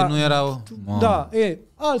 Unde nu erau... Da,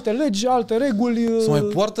 alte legi, alte reguli. Se mai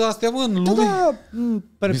poartă astea, mă, în lume?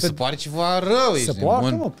 Da, mi se pare ceva rău. Se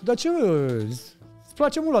poartă, mă. Dar ce... Îți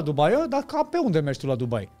place mult la Dubai, dar ca pe unde mergi tu la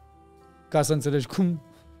Dubai? Ca să înțelegi cum...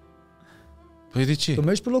 Păi de ce? Tu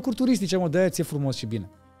mergi pe locuri turistice, mă, de-aia ți-e frumos și bine.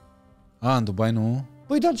 În Dubai nu?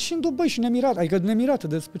 Păi da, și în Dubai și în Emirate. Adică în Emirate,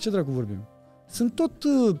 despre ce dracu vorbim? Sunt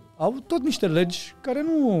au tot niște legi care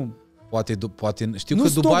nu... Poate știu că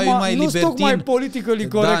Dubai e mai libertin. Nu tocmai politically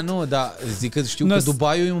corect. Da, nu, da, zic că știu că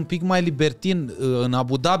Dubai e un pic mai libertin. În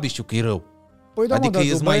Abu Dhabi știu că e rău. Păi da, adică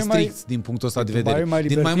e mai Dubai strict din punctul ăsta de vedere.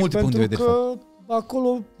 Din mai multe puncte de vedere. Pentru că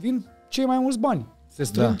acolo vin cei mai mulți bani. Se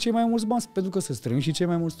strâng cei mai mulți bani, pentru că se strâng și cei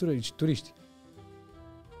mai mulți turiști.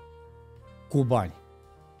 Cu bani.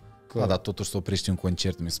 Da, dar totuși să oprești un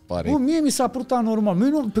concert, mi se pare. Bă, mie mi s-a părut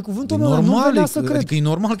anormal. Pe cuvântul meu nu venea să cred. Adică e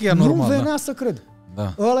normal că e anormal. Nu venea să cred.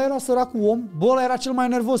 Da. Ăla era săracul om, bă, ăla era cel mai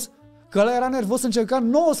nervos. Că ăla era nervos, încerca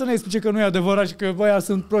nouă să ne explice că nu e adevărat și că băia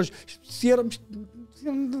sunt proști.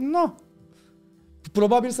 Nu.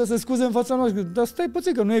 Probabil să se scuze în fața noastră. Dar stai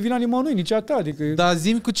puțin, că nu e vina nimănui, nici a ta. Adică... Dar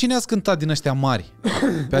zi-mi cu cine ați cântat din ăștia mari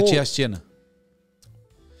pe aceeași scenă?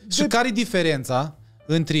 Și care e diferența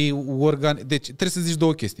între Deci trebuie să zici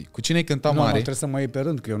 2 chestii. Cu cine ai cântat mare? Trebuie să mă iei pe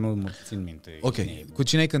rând, că eu nu mă țin minte. Ok. Cu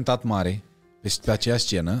cine ai cântat mare pe aceeași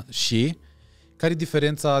scenă și care e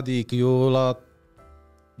diferența? Adică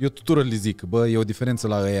eu tuturor le zic, bă, e o diferență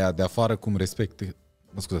la ăia de afară cum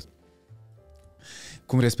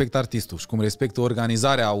respectă artistul și cum respectă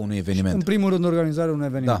organizarea unui eveniment. În primul rând, organizarea unui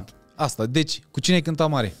eveniment. Da. Asta. Deci, cu cine ai cântat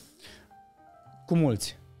mare? Cu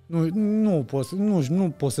mulți. Nu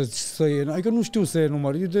pot să adică nu știu să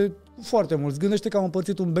enumăr. E de foarte mulți. Gândește că am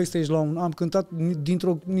împărțit un backstage am cântat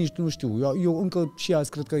nici nu știu. Eu încă și azi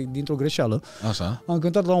cred că e dintr-o greșeală. Așa. Am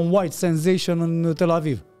cântat la un White Sensation în Tel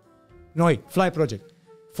Aviv. Noi, Fly Project.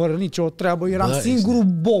 Fără nicio treabă, eram singurul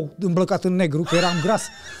bou îmbrăcat în negru, că eram gras.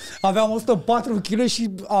 Aveam 104 kg și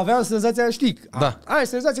aveam senzația, știi, ai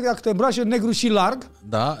senzația că dacă te îmbraci în negru și larg,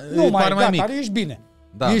 nu mai mic. Ești bine.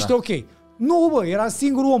 Ești ok. Nu, bă, era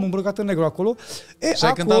singurul om îmbrăcat în negru acolo.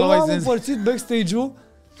 Acolo am împărțit backstage-ul,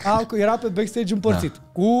 era pe backstage împărțit,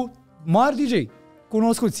 cu mari DJ,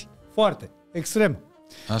 cunoscuți, foarte, extrem.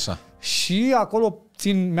 Așa. Și acolo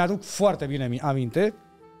mi-aduc foarte bine aminte.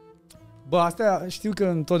 Bă, astea știu că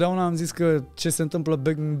întotdeauna am zis că ce se întâmplă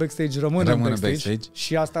în backstage rămâne în backstage.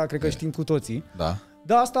 Și asta cred că știm cu toții. Da.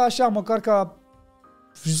 Dar asta așa, măcar ca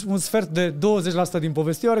un sfert de 20% din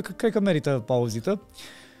povestioară, cred că merită pauzită.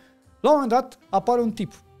 La un moment dat apare un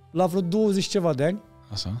tip, la vreo 20 ceva de ani,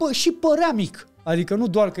 bă, și părea mic. Adică nu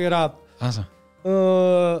doar că era... Așa.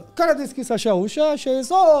 Care a deschis așa ușa și a zis,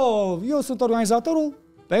 eu sunt organizatorul,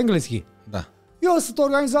 pe englezii. Da. Eu sunt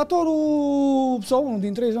organizatorul, sau unul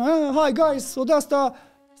dintre ei, hi guys, o de asta,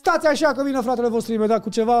 stați așa că vine fratele vostru imediat cu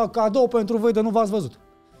ceva cadou pentru voi de nu v-ați văzut.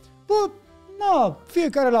 Bă,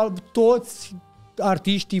 fiecare toți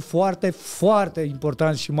artiștii foarte, foarte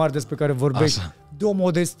importanți și mari despre care vorbești, de o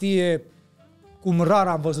modestie cum rar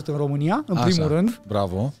am văzut în România, în primul rând.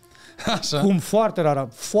 Bravo. Așa. Cum foarte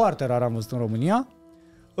rar am văzut în România,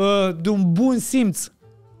 de un bun simț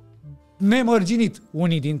nemărginit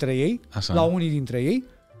unii dintre ei, la unii dintre ei,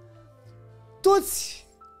 toți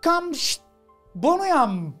cam, bă, nu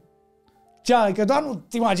am că doar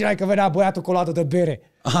nu-ți imaginai că venea băiatul cu o lată de bere.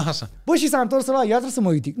 Așa. Bă, și s-a întors ăla, iar trebuie să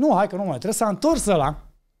mă ridic. Nu, hai că nu mai trebuie, s-a întors ăla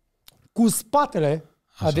cu spatele,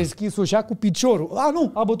 a deschis ușa cu piciorul.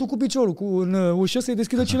 A bătut cu piciorul în ușă să-i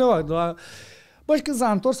deschidă cineva. Bă, și când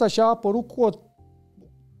s-a întors așa, a apărut cu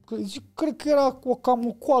cred că era cam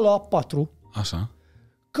o coală A4. Așa.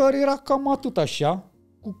 Care era cam atât așa,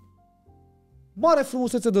 cu mare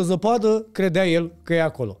frumusețe de zăpadă, credea el că e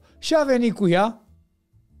acolo. Și a venit cu ea,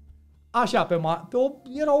 așa,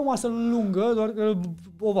 era o masă lungă, doar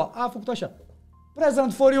a făcut așa.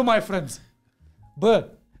 Present for you, my friends. Bă,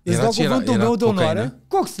 Îți dau cuvântul meu de onoare.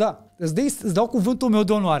 Cox, da. Îți dau cuvântul meu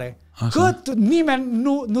de onoare. Că nimeni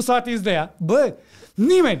nu s-a atins de ea. Bă,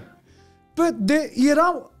 nimeni.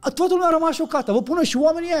 Toată lumea a rămas șocată. Bă, până și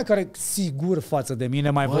oamenii aia care, sigur, față de mine,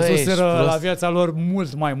 mai văzuseră la viața lor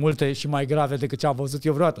mult mai multe și mai grave decât ce am văzut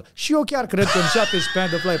eu vreodată. Și eu chiar cred că în 17 ani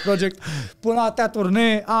de Fly Project, până la atâtea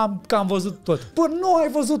turnee, am văzut tot. Până nu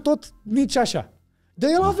ai văzut tot nici așa. De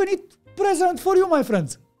el a venit present for you, my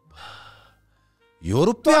friends. Eu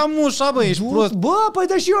rupeam ușa, bă, ești prost. Bă, păi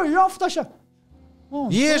deși eu am făcut așa.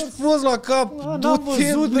 Ești prost la cap. N-am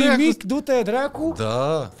văzut nimic, du-te, dracu.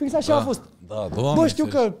 Da. Fix așa a fost. Da, Doamne. Bă, știu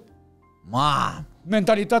că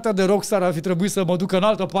mentalitatea de rockstar ar fi trebuit să mă ducă în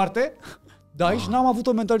altă parte, dar aici n-am avut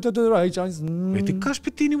o mentalitate de rockstar. Aici am zis... Păi te cași pe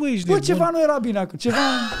tine, bă, ești bă, ceva nu era bine acum. Ceva...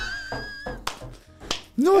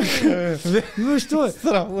 Nu știu.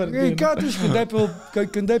 E ca atunci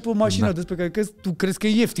când dai pe o mașină despre care tu crezi că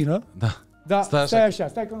e ieftină. Da. Stai așa.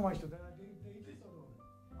 Stai că nu mai știu.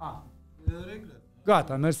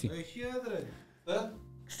 Gata, mersi.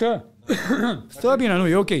 Stă bine, nu,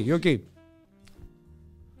 e ok. E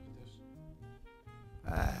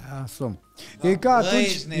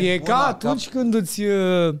ca atunci când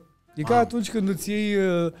îți iei...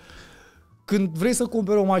 Când vrei să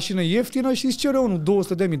cumperi o mașină ieftină și îți cere unul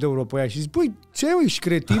 200.000 de euro pe ea și zici, păi, ce ești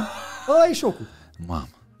cretin? Ăla e șocul. Mamă,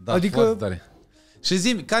 da, adică... tare. Și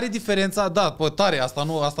zi-mi, care e diferența? Da, pă, tare, asta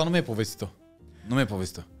nu mi-ai povestit-o. Nu mi-ai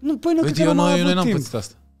povestit-o. Nu, păi nu, că noi n-am pățit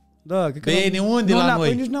asta. Da, bine, unde la noi?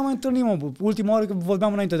 Păi nici n-am mai întâlnit, mă. Ultima oară când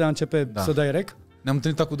vorbeam înainte de a începe să dai rec. Ne-am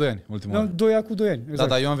întâlnit acum 2 ani, ultima oară. 2 ani cu 2 ani, exact.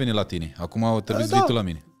 Da, eu am venit la tine. Acum trebuie să vii tu la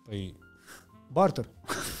mine. Păi, barter.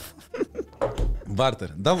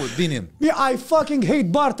 Barter, da, bine. I fucking hate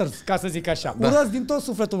barters, ca să zic așa. Urăsc din tot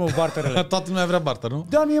sufletul meu barterele. Toată lumea vrea barter, nu?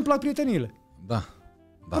 Da, mie îmi plac prieteniile. Da.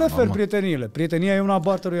 Prefer prieteniile. Prietenia e una,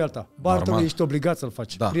 barterul e alta. Barterul ești obligat să-l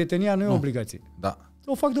faci. Prietenia nu e obligație. Da.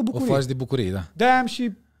 O fac de bucurie. O faci de bucurie, da. De-aia am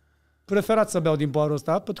și preferat să beau din paharul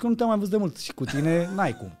ăsta, pentru că nu te-am mai văzut de mult. Și cu tine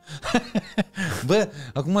n-ai cum. Bă,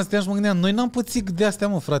 acum stăteam și mă gândeam, noi n-am pățit de astea,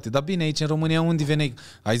 mă, frate. Dar bine, aici în România unde veneai?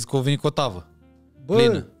 Ai zis că o venit cu o tavă. Bă,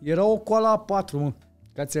 plină. Era o coala A4, mă.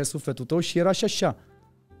 Ca ți-ai sufletul tău și era și așa.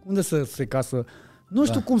 Unde să se casă? Nu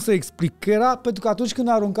știu cum să explic. Că era, pentru că atunci când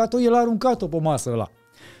a aruncat-o, el a aruncat-o pe masă ăla.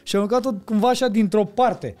 Și a aruncat-o cumva așa dintr-o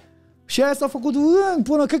parte. Și aia s-a făcut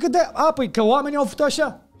până, cred că păi că oamenii au făcut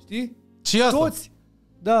așa. Știi? Ce asta? Toți.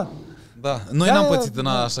 Da. Da. Noi n-am pățit în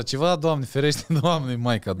așa ceva, Doamne ferește, Doamne,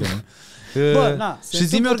 Maica Domnului. Bă, și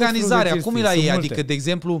zi-mi organizarea, cum e la ei? Adică, de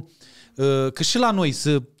exemplu, că și la noi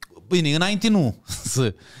bine, înainte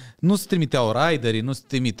nu se trimiteau riderii, nu se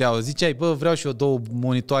trimiteau. Ziceai, bă, vreau și eu 2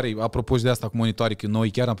 monitoare, apropo și de asta cu monitoare, că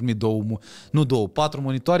noi chiar am primit 4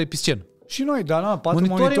 monitoare pe scenă. Și noi, da, 4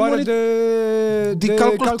 monitoare de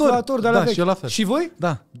calculator de la vechi. Și eu la fel. Și voi?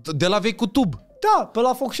 Da, de la vechi cu tub. Da, pe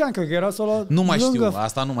la Focșani, cred că era sau la... Nu mai știu,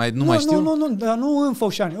 asta nu mai știu. Nu, dar nu în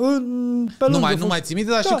Focșani, pe lângă. Nu mai țin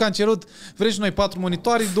minte, dar știu că am cerut, vrei și noi 4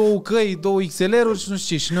 monitoare, 2 căi, 2 XLR-uri și nu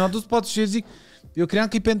știu ce. Și ne-au adus 4 și eu zic, eu cream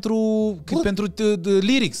că e pentru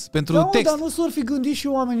lyrics, pentru text. Dar nu s-or fi gândit și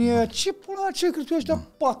oamenii ăia, ce până ce crezi tu ăștia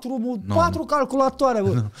 4 calculatoare,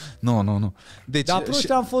 bă. Nu. Deci, dar plus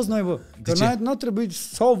am fost noi, bă. Că n-a trebuit,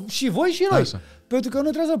 sau și voi și noi. Așa. Pentru că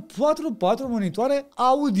noi trebuie să 4 monitoare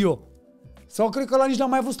audio. Sau cred că la nici n-am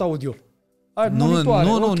mai văzut audio.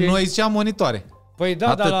 Nu, noi ziceam monitoare. Păi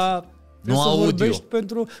da, dar la... Nu audio.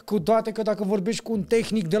 Cu toate că dacă vorbești cu un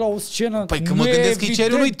tehnic de la o scenă... Păi că mă gândesc că îi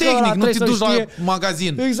ceri unui tehnic, nu te duci la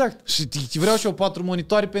magazin. Exact. Și vreau și eu 4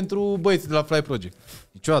 monitoare pentru băieții de la Fly Project.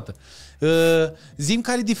 Niciodată. Zi-mi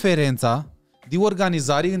care e diferența de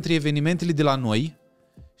organizare între evenimentele de la noi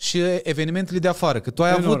și evenimentele de afară. Că tu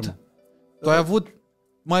ai avut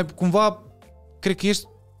mai cumva, cred că ești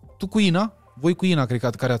tu cu Ina, voi cu Ina, cred că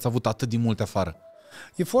care ați avut atât de multe afară.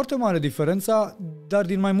 E foarte mare diferența, dar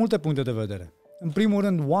din mai multe puncte de vedere. În primul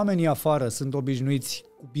rând, oamenii afară sunt obișnuiți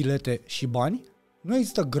cu bilete și bani. Nu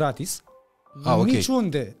există gratis,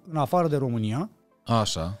 niciunde în afară de România.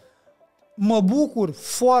 Așa. Mă bucur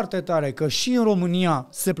foarte tare că și în România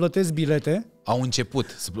se plătesc bilete. Au început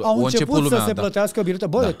lumea, să se plătească bilete.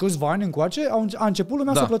 Bă, de câțiva ani încoace a început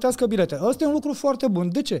lumea să plătească bilete. Ăsta e un lucru foarte bun.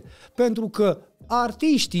 De ce? Pentru că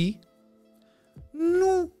artiștii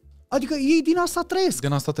adică ei din asta trăiesc.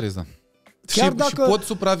 Din asta trăiesc, da. Chiar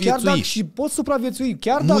și pot supraviețui.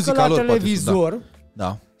 Chiar muzica dacă la lor televizor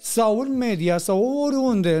da. sau în media sau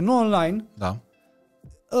oriunde, nu online,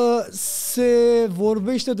 se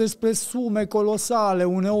vorbește despre sume colosale,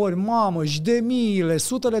 uneori, mamă, și de miile,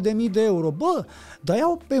 sutele de mii de euro. Bă, dar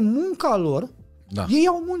iau pe munca lor Da. Ei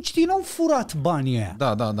au muncit, ei n-au furat banii aia.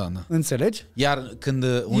 Da. Înțelegi? Iar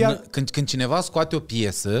când cineva scoate o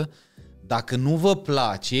piesă, dacă nu vă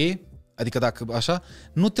place, adică dacă așa,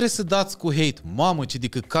 nu trebuie să dați cu hate. Mamă, ce de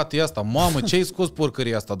căcat e asta? Mamă, ce ai scos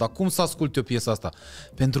porcăria asta? Dar cum să ascult eu piesa asta?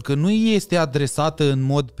 Pentru că nu este adresată în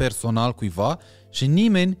mod personal cuiva și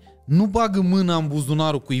nimeni nu bagă mâna în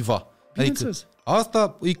buzunarul cuiva. Adică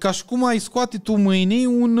asta e ca și cum ai scoate tu mâine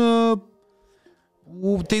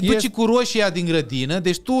te duci cu roșia din grădină,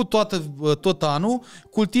 deci tu tot anul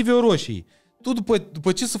cultivi o roșie. Tu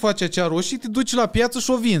după ce să faci acea roșie, te duci la piață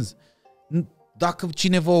și o vinzi. Dacă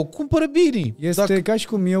cineva o cumpără, bine. Este ca și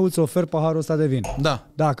cum eu îți ofer paharul ăsta de vin. Da.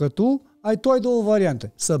 Dacă tu ai două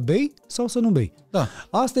variante. Să bei sau să nu bei. Da.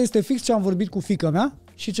 Asta este fix ce am vorbit cu fiica mea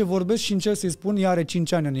și ce vorbesc și încerc să-i spun. Ea are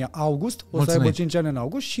 5 ani în august. O să aibă 5 ani în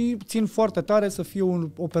august și țin foarte tare să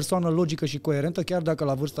fiu o persoană logică și coerentă, chiar dacă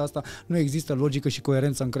la vârsta asta nu există logică și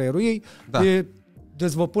coerență în creierul ei. Da.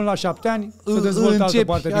 Până la 7 ani să dezvoltă altă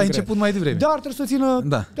parte din creier. Început mai devreme. Dar trebuie să țină,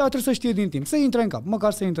 trebuie să știe din timp. Să intre în cap,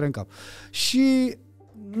 măcar să intre în cap. Și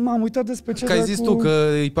m-am uitat despre ce... Că ai zis tu că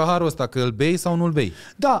e paharul ăsta, că îl bei sau nu îl bei.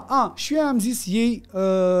 Da, și eu am zis ei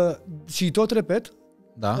și tot repet,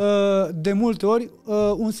 de multe ori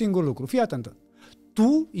un singur lucru. Fii atentă.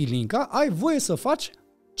 Tu, Ilinca, ai voie să faci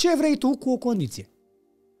ce vrei tu cu o condiție.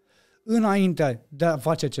 Înainte de a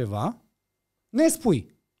face ceva, ne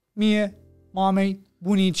spui mie, mamei,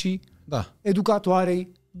 bunicii,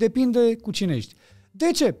 educatoarei, depinde cu cine ești.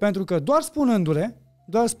 De ce? Pentru că doar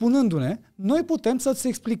spunându-ne, noi putem să-ți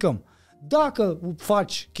explicăm. Dacă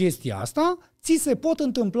faci chestia asta, ți se pot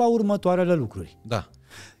întâmpla următoarele lucruri. Da.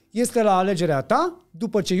 Este la alegerea ta,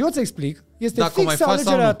 după ce eu îți explic, este fix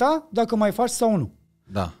alegerea ta dacă mai faci sau nu.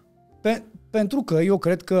 Da. Pentru că eu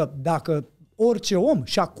cred că dacă orice om,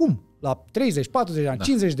 și acum, la 30, 40 de ani,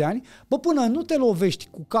 50 de ani, până nu te lovești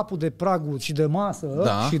cu capul de pragul și de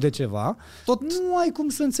masă și de ceva, nu ai cum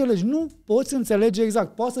să înțelegi. Nu poți înțelege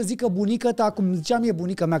exact. Poți să zică bunica ta, cum zicea mie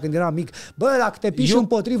bunica mea când eram mic, dacă te piși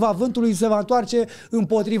împotriva vântului, se va întoarce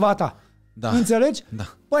împotriva ta. Da. Înțelegi? Da.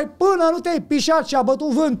 Păi până nu te-ai pișat și a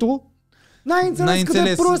bătut vântul, n-ai înțeles cât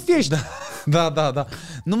de prost ești. Da.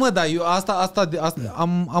 Nu mă, eu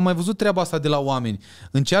am mai văzut treaba asta de la oameni.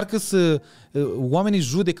 Încearcă să... Oamenii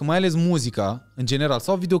judecă, mai ales muzica, în general,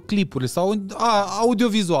 sau videoclipurile, sau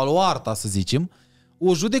audiovizual, o arta, să zicem,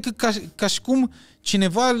 o judecă ca și cum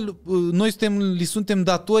cineva, noi li suntem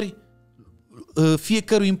datori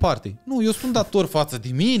fiecărui în parte. Nu, eu sunt dator față de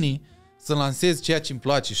mine să lansez ceea ce îmi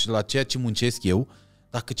place și la ceea ce muncesc eu.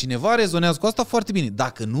 Dacă cineva rezonează cu asta, foarte bine.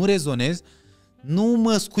 Dacă nu rezonez, nu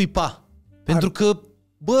mă scuipa. Pentru că,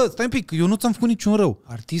 stai un pic, eu nu ți-am făcut niciun rău.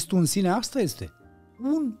 Artistul în sine asta este.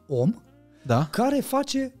 Un om care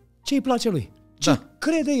face ce îi place lui. Ce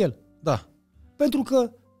crede el. Da. Pentru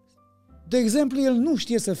că, de exemplu, el nu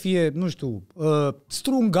știe să fie, nu știu,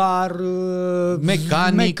 strungar,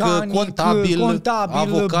 mecanic, contabil,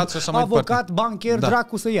 avocat și așa mai departe. Avocat, bancher,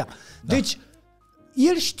 dracu să ia. Deci,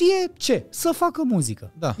 el știe ce? Să facă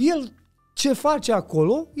muzică. Da. El ce face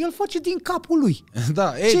acolo, el face din capul lui.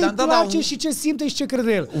 Da, ce-i place și ce simte și ce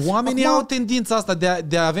crede el. Oamenii au tendința asta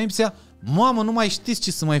de a avea impresia, mamă, nu mai știți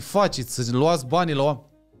ce să mai faceți, să luați banii la oameni.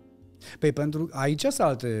 Păi pentru aici sunt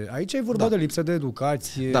alte. Aici e vorba de lipsă de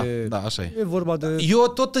educație. Da, așa e. E vorba de... Eu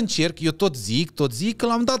tot încerc, eu tot zic că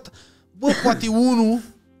l-am dat, poate unul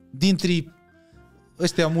dintre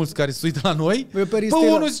ăștia mulți care se uită la noi,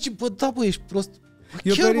 unul zice, ești prost.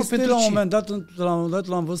 Eu pe Ristei la un moment dat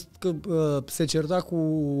l-am văzut că se certa cu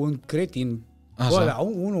un cretin.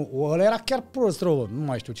 Ăla era chiar prost rău, nu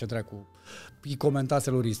mai știu ce dracu îi comentase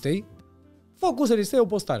lui Ristei. Făcuse Ristei o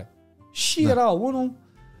postare. Și era unul,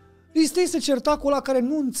 Ristei se certa cu ăla care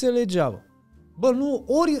nu înțelegea.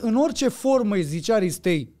 În orice formă îi zicea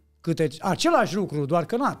Ristei același lucru, doar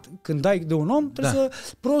că când dai de un om, trebuie să...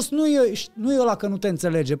 Prost nu e ăla că nu te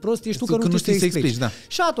înțelege, prost ești tu că nu știi să explici.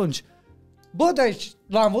 Și atunci, deci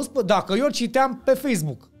l-am văzut, dacă eu citeam pe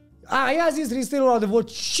Facebook, i-a zis Ristelul ăla de vreo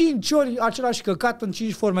 5 ori același căcat în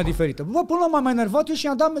 5 forme diferite. Până m-am mai enervat eu și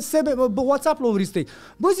i-am dat WhatsApp lui Ristei.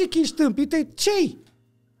 Zic, ești tâmpite, ce-i?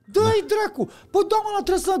 Dă-i dracu! Doamne,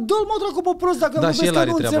 trebuie să dă-l dracu pe prost dacă vezi că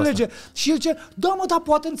nu înțelege. Asta. Și el zice, dar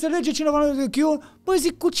poate înțelege cineva. Eu,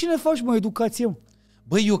 zic, cu cine faci, educație?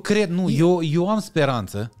 Eu cred, eu am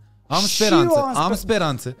speranță. Am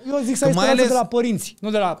speranță. Eu zic să ai speranță de la părinți, nu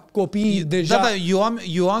de la copii deja. Da,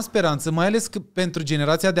 eu am speranță, mai ales că pentru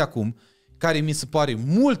generația de acum, care mi se pare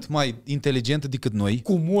mult mai inteligentă decât noi.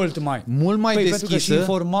 Mult mai deschisă. Pentru că și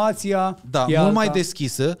informația mult mai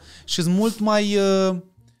deschisă și sunt mult mai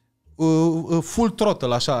full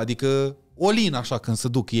throttle, așa, adică all-in, așa, când se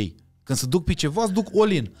duc ei. Când se duc pe ceva, se duc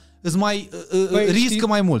all-in. îți mai riscă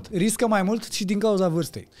mai mult. Riscă mai mult și din cauza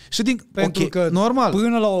vârstei. Pentru că normal.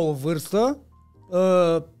 Până la o vârstă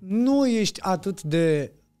nu ești atât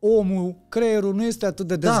de... creierul nu este atât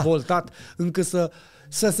de dezvoltat încât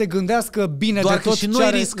să se gândească bine doar de tot și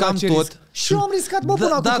noi riscam tot. Și eu am riscat, bă, până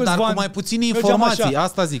acum câțiva dar ani. cu mai puține informații.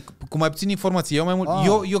 Asta zic, cu mai puține informații.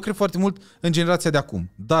 Eu cred foarte mult în generația de acum.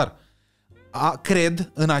 Dar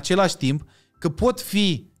cred în același timp că pot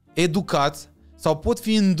fi educați sau pot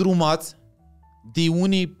fi îndrumați de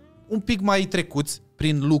unii un pic mai trecuți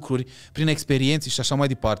prin lucruri, prin experiențe și așa mai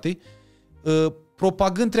departe,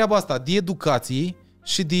 propagând treaba asta de educație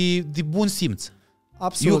și de bun simț.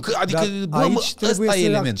 Absolut. Adică, aici trebuie să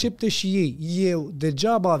elementul. accepte și ei. Eu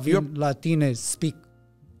degeaba vin la tine,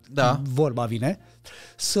 vorba vine,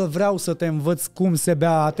 să vreau să te învăț cum se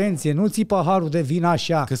bea, atenție, nu ții paharul de vin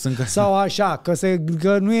așa, sau așa,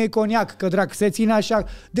 că nu e coniac, că drac, se ține așa.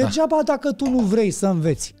 Degeaba dacă tu nu vrei să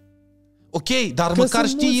înveți. Ok, dar măcar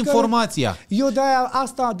știi informația. Eu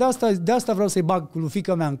de asta vreau să-i bag cu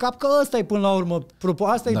fiica mea în cap, că ăsta e până la urmă,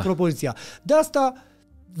 asta e propoziția. De asta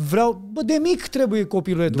vreau, de mic trebuie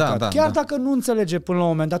copilul educat. Chiar dacă nu înțelege până la un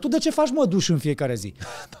moment dat. Tu de ce faci, duș în fiecare zi?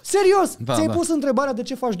 Serios, ți-ai pus întrebarea de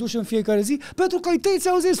ce faci duș în fiecare zi? Pentru că ai tăi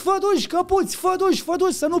ți-au zis, fă duș, că puți, fă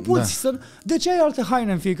duș, să nu puți. De ce ai alte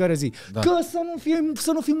haine în fiecare zi? Că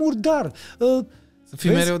să nu fii murdar. Să fii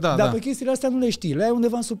mereu, Dar pe chestiile astea nu le știi, le ai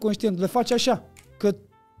undeva în subconștient, le faci așa.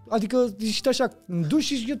 Adică ești așa, în duș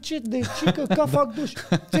și că fac duș.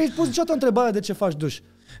 Ți-ai pus niciodată întrebarea de ce faci duș?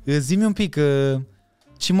 Zi-mi un pic,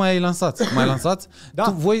 ce mai ai lansat? Mai lansați?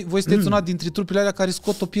 Da. Voi sunteți una dintre trupele alea care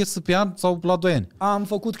scot o piesă pe an sau la 2 ani? Am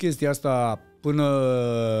făcut chestia asta până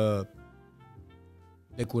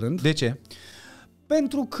de curând. De ce?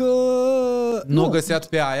 Pentru că... Nu o găseați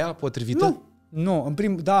pe aia potrivită? Nu,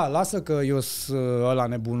 lasă că eu sunt ăla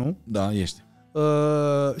nebunul. Da, ești.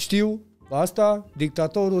 Știu asta,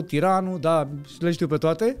 dictatorul, tiranul, le știu pe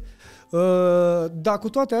toate. Dar cu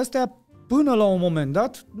toate astea, până la un moment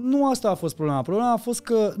dat, nu asta a fost problema. Problema a fost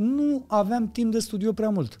că nu aveam timp de studio prea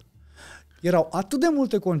mult. Erau atât de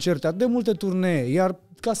multe concerte, atât de multe turnee, iar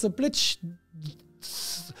ca să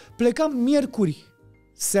plecam miercuri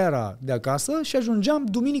seara de acasă și ajungeam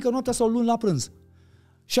duminică noaptea sau luni la prânz.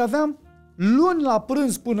 Și aveam luni la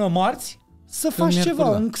prânz până marți să faci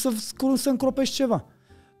ceva, să încropești ceva.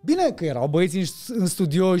 Bine că erau băieți în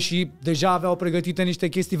studio și deja aveau pregătite niște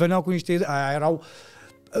chestii, veneau cu niște...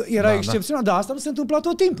 Era excepțional, dar asta nu se întâmpla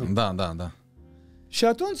tot timpul. Da. Și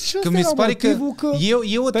atunci că mi se pare că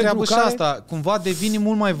e o treabă și asta, cumva devine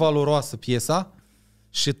mult mai valoroasă piesa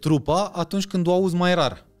și trupa atunci când o auzi mai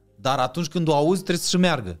rar. Dar atunci când o auzi trebuie să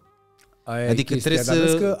meargă. Adică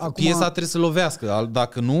piesa trebuie să lovească,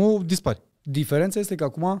 dacă nu, dispari. Diferența este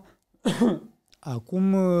că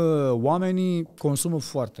acum oamenii consumă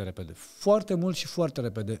foarte repede. Foarte mult și foarte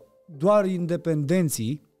repede. Doar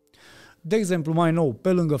independenții. De exemplu, mai nou,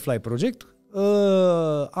 pe lângă Fly Project,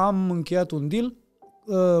 am încheiat un deal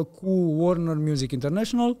cu Warner Music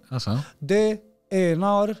International de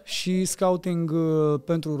A&R și scouting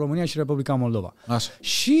pentru România și Republica Moldova.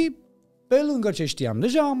 Și pe lângă ce știam,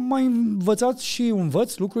 deja am mai învățat și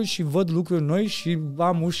învăț lucruri și văd lucruri noi și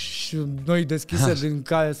am uși noi deschise din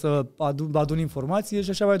care să adun informații și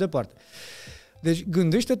așa mai departe. Deci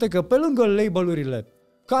gândește-te că pe lângă label-urile,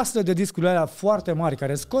 casele de discuri alea foarte mari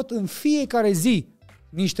care scot în fiecare zi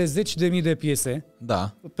niște 10.000 de piese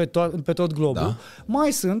pe tot globul,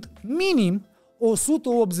 mai sunt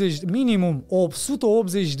minimum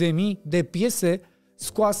 180.000 de piese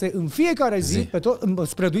scoase în fiecare zi,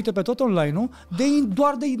 spreduite pe tot online-ul,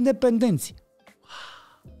 doar de independenți.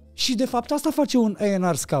 Și de fapt asta face un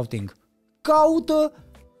A&R scouting. Caută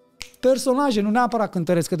personaje, nu neapărat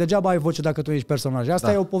cântăresc, că degeaba ai voce dacă tu ești personaj.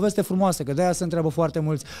 Asta e o poveste frumoasă, că de-aia se întreabă foarte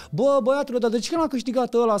mulți. Bă, băiatule, dar de ce n-a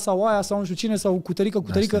câștigat ăla sau aia sau nu știu cine sau cutărică?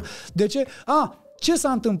 De ce? Ce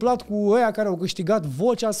s-a întâmplat cu ăia care au câștigat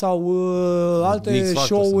vocea sau alte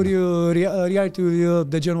show-uri, reality-uri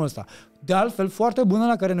de genul ăsta? De altfel, foarte bună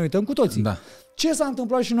la care ne uităm cu toții. Ce s-a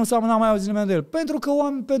întâmplat și n-am mai auzit nimeni de el?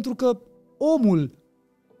 Pentru că omul,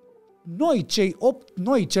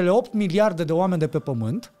 noi, cele 8 miliarde de oameni de pe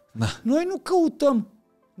pământ, noi nu căutăm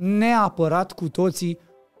neapărat cu toții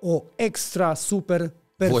o extra super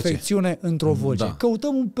perfecțiune într-o voce.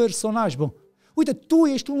 Căutăm un personaj, bă. Uite, tu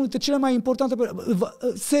ești unul dintre cele mai importante...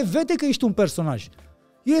 Se vede că ești un personaj.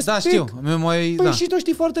 Știu. Și tu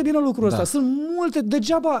știi foarte bine lucrul ăsta. Sunt multe,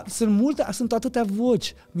 sunt atâtea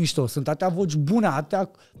voci mișto, sunt atâtea voci bune,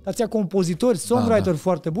 atâția compozitori, songwriter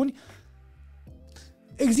foarte buni.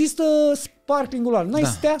 Există sparkling-ul ăla. N-ai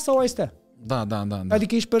stea sau ai stea. Da.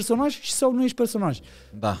 Adică ești personaj sau nu ești personaj.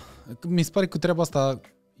 Da. Mi se pare că treaba asta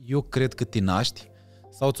eu cred că te naști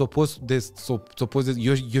sau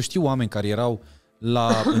eu știu oameni care erau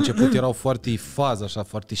la început erau foarte fază, așa,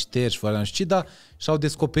 foarte șterși, foarte nu știu ce, dar și-au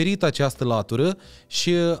descoperit această latură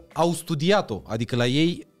și au studiat-o. Adică la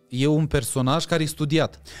ei e un personaj care e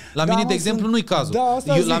studiat. La mine, de exemplu, nu-i cazul. Da,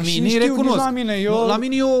 la mine recunosc. La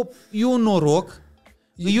mine e un noroc.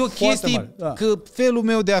 E o chestie că felul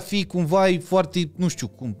meu de a fi cumva e foarte, nu știu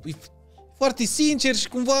cum, e foarte sincer și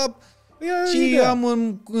cumva și am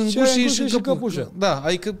în gușii și în căpușă. Da,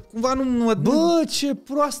 adică cumva nu mă... Bă, ce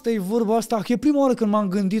proastă e vorba asta. Că e prima oară când m-am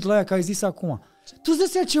gândit la ea, că ai zis acum. Tu îți dai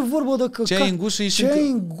seama ce vorbă de căcat. Ce ai în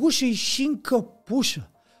gușă și în căpușă.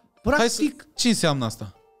 Practic... Ce înseamnă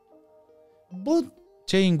asta? Bă,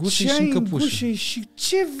 ce ai în gușă și în căpușă. Și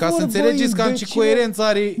ce ca să înțelegeți cam ce coerență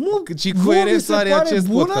are acest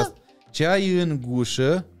podcast. Ce ai în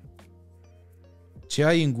gușă...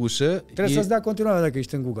 Trebuie să-ți dea continuare dacă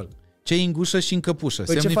ești în Google. Ce ai în gușă și în căpușă.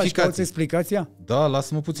 Păi ce faci? Cauți explicația? Da,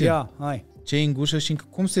 lasă-mă puțin. Ia, hai. Ce ai în gușă și în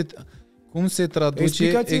cum se traduce...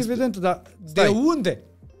 Explicația evidentă, dar de unde,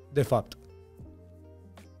 de fapt?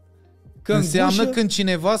 Că înseamnă când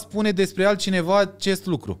cineva spune despre altcineva acest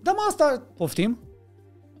lucru. Da, mă, asta poftim.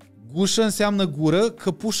 Gușă înseamnă gură,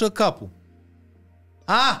 căpușă capul.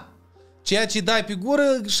 Ceea ce dai pe gură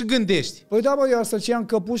și gândești. Păi da, bă, eu asociam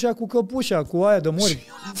căpușa, cu aia de mori.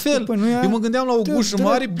 La fel. Păi eu mă gândeam la o gușă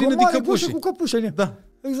mare plină de căpușe. Cu căpușă, da.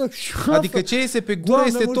 Exact. Adică ce iese pe gură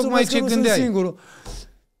este tocmai ce gândeai.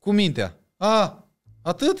 Cu mintea.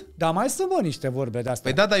 Atât? Da, mai sunt, bă, niște vorbe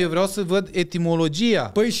de-astea. Păi da, dar eu vreau să văd etimologia.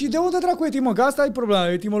 Păi și de unde dracu etimă? Că asta e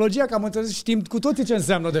problema. Etimologia, că am înțeles, știm cu toții ce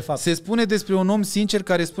înseamnă de fapt. Se spune despre un om sincer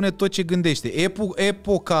care spune tot ce gândește.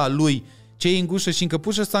 Epoca lui, ce-i în gușă și în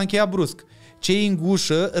căpușă, s-a încheiat brusc. Ce-i în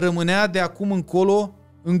gușă rămânea de acum încolo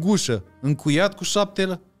în gușă, încuiat cu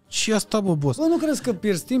 7... Și asta, bă, boss? Bă, nu crezi că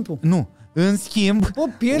pierzi timpul? Nu. În schimb,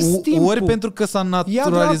 ori pentru că s-a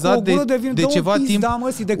naturalizat de ceva timp,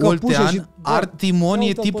 oltean, artimon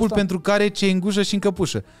e tipul pentru care ce în gușă și în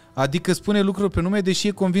căpușă. Adică spune lucruri pe nume, deși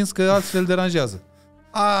e convins că altfel deranjează.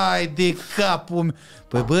 Ai de capul meu!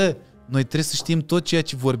 Păi bă, noi trebuie să știm tot ceea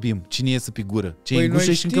ce vorbim. Cine iese pe gură. Ce în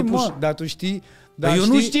gușă și în căpușă. Mă, dar tu știi... Dar eu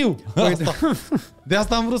nu știu. De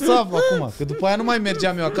asta am vrut să aflu acum. Că după aia nu mai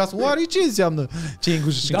mergeam eu acasă. Oare ce înseamnă ce în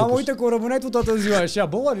gușă și în căpușă? Da, uite că o rămâneai tu toată ziua așa.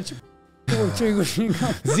 Bă, oare ce...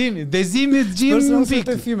 Zimi un pic.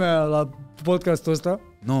 Sper să nu la podcastul ăsta.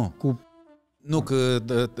 Nu. Nu că...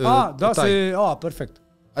 Perfect.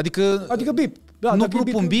 Adică bip. Da, nu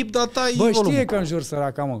grup un bip, dar tai volumul. Bă, știe că înjur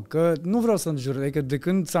săraca, mă. Că nu vreau să înjur. Adică de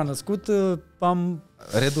când s-a născut am...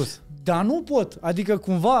 redus. Dar nu pot. Adică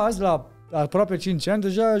cumva azi, la aproape 5 ani,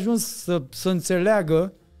 deja a ajuns să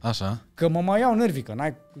înțeleagă așa. Că mă mai iau nervii, că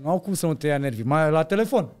n-au cum să nu te ia nervii. Mai la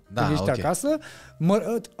telefon. Da, când ești acasă,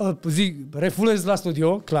 refulez la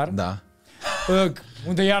studio, clar. Da.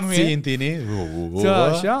 Unde ea nu e.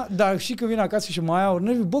 Așa, dar și când vin acasă și mai iau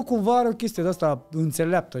nervii, bă, cumva are o chestie de asta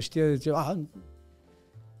înțeleaptă, știi?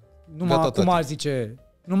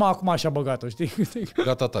 Numai acum așa băgat-o, știi?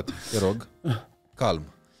 Gata, tati, te rog. Calm.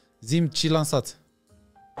 Zi-mi ce lansați.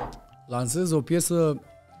 Lansez o piesă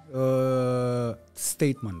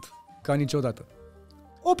statement, ca niciodată.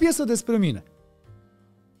 O piesă despre mine.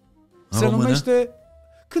 Se numește...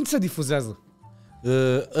 Când se difuzează?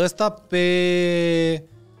 Ăsta pe...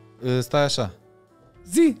 Stai așa.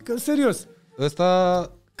 Zi, că serios. Ăsta...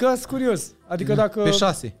 Că-s curios. Adică dacă... Pe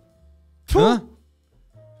 6.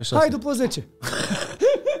 Pe 6. Hai după 10.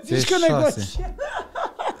 Zici că negociezi.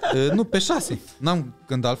 Nu, pe 6. N-am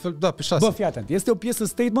gândit altfel, da, pe 6. Bă, fii atent. Este o piesă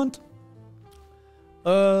statement.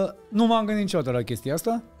 Nu m-am gândit niciodată la chestia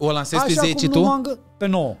asta. O lansezi pe 10 tu? Pe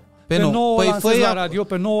 9. Pe 9 păi lansez la radio.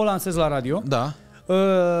 Pe 9 lansez la radio. Da.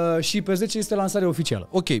 Și pe 10 este lansarea oficială.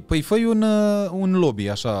 Ok, păi fă un lobby,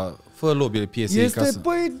 așa. Fă lobby-le piesei.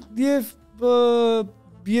 Păi,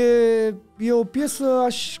 e o piesă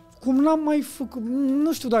cum n-am mai făcut.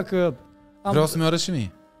 Nu știu dacă... Vreau să mi-o arăt și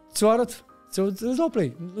mie. Ți-o arăt? Îți dau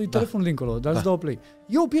play. E telefonul dincolo, dar îți dau play.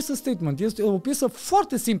 E o piesă statement. Este o piesă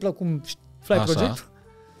foarte simplă, cum Fly Project,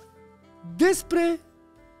 despre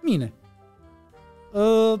mine.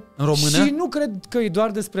 În română? Și nu cred că e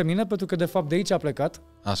doar despre mine, pentru că de fapt de aici a plecat.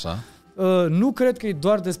 Așa. Nu cred că e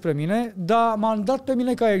doar despre mine, dar m-am dat pe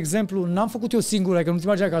mine ca exemplu. N-am făcut eu singur, adică nu-ți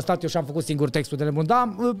imagina că am stat eu și am făcut singur textul de nebun, dar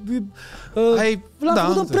l-am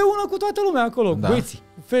făcut împreună cu toată lumea acolo, băieții,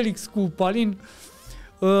 Felix cu Palin.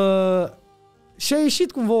 Și a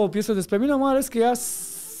ieșit cumva o piesă despre mine, mai ales că ea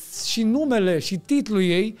și numele și titlul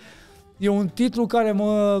ei e un titlu care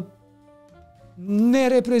ne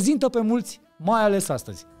reprezintă pe mulți, mai ales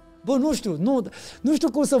astăzi. Bă, nu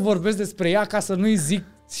știu cum să vorbesc despre ea ca să nu-i zic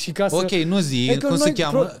Și ca să... Ok, nu zi, cum se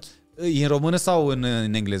cheamă? E în română sau în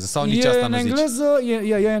engleză? Sau nici asta nu zici?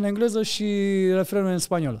 E în engleză și refrenul e în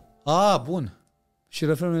spaniolă. Bun. Și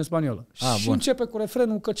refrenul e în spaniolă. Și bun. începe cu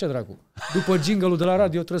refrenul, că ce dracu. După jingle-ul de la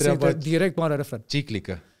radio trebuie să intre direct mare refren.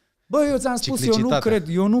 Ciclică. Bă, eu ți-am spus,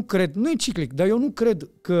 eu nu cred, nu e ciclic, dar eu nu cred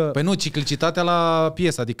că... Păi nu, ciclicitatea la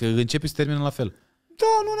piesă, adică începe și termină la fel. Da,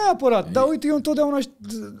 nu neapărat, dar uite, eu întotdeauna,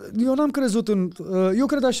 eu n-am crezut în, eu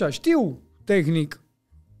cred așa, știu tehnic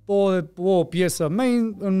o piesă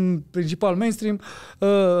în principal mainstream,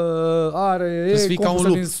 are compusă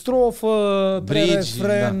din strofă,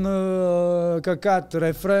 refren, căcat,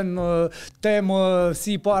 refren, temă,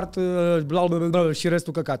 C-part, bla bla bla și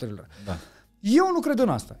restul căcatelor. Da. Eu nu cred în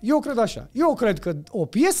asta. Eu cred așa. Eu cred că o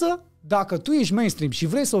piesă, dacă tu ești mainstream și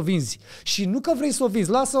vrei să o vinzi, și nu că vrei să o vinzi,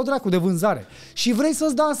 lasă-o dracu de vânzare, și vrei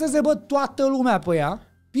să-ți danseze, bă, toată lumea pe ea,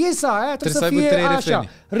 piesa aia trebuie să fie așa.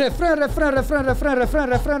 Refren.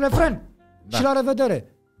 Da. Și la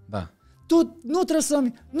revedere. Da. Tu nu trebuie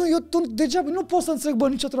să-mi... Tu degeaba nu pot să înțeleg, bă,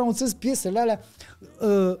 niciodată nu înțeleg piesele alea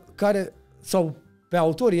care, sau pe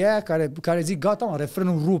autorii aia care zic, gata, mă,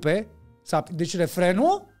 refrenul rupe. Deci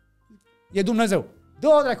refrenul e Dumnezeu.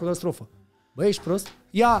 Dă-o dracu de strofă. Bă, ești prost?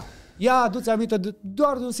 Ia adu-ți aminte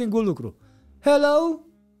doar de un singur lucru. Hello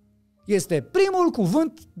este primul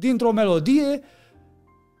cuvânt dintr-o melodie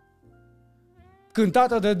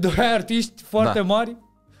cântată de doi artiști foarte mari.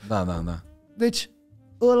 Da. Deci,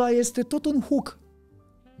 ăla este tot un hook.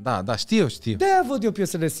 Da, știu. De-aia văd eu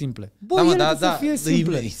piesele simple. Bă, ele trebuie să fie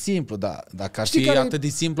simple. E simplu, da. Dacă ar fi atât de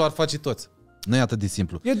simplu, ar face toți. Nu e atât de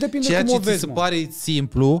simplu. Ceea ce ți se pare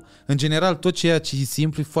simplu, în general, tot ceea ce e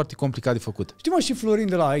simplu e foarte complicat de făcut. Știi, mă, și Florin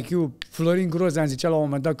de la IQ, Florin Grozean zicea la un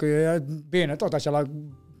moment dat că e bine, tot așa la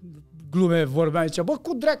glume vorbea, zicea, bă,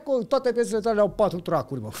 cu dracu, toate piesele tale au 4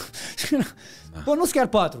 tracuri, bă. Da. Bă, nu-s chiar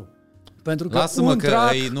 4. Pentru că lasă-mă că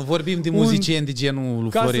nu vorbim de muzicieni de genul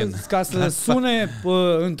lui Florin. Ca să sune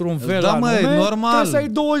într-un fel anume, normal. Trebuie să ai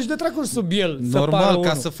 20 de tracuri sub el. Normal,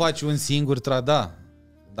 ca să faci un singur Da.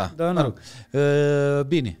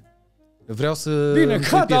 Bine. Vreau să... Bine,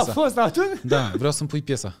 gata, a fost atât? Da, vreau să-mi pui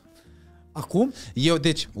piesa. Acum?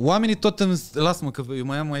 Deci, oamenii tot lasă-mă, că eu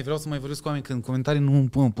mai vreau să mai vorbesc cu oameni, că în comentarii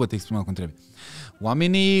nu pot exprima cum trebuie.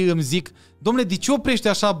 Oamenii îmi zic, dom'le, de ce oprești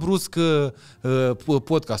așa brusc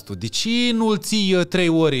podcastul? De ce nu-l ții 3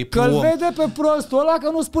 ore? Că-l vede pe prostul ăla că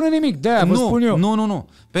nu spune nimic. De-aia vă spun eu. Nu.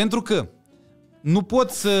 Pentru că nu pot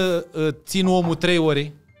să țin omul 3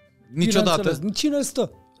 ore niciodată. Cine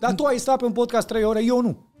stă? Dar tu ai stat pe un podcast 3 ore, eu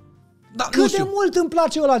nu. Da, cât de mult îmi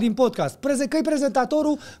place ăla din podcast? Că-i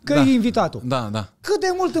prezentatorul, că-i invitatul. Da. Cât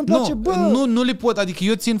de mult îmi place, Nu le pot, adică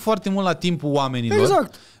eu țin foarte mult la timpul oamenilor.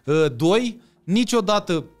 Exact. 2,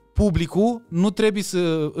 niciodată publicul nu trebuie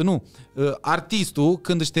să... artistul,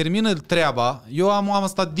 când își termină treaba, eu am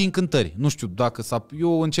asta din cântări. Nu știu dacă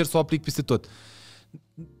eu încerc să o aplic peste tot.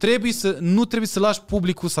 Nu trebuie să lași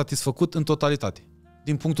publicul satisfăcut în totalitate.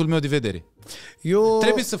 Din punctul meu de vedere.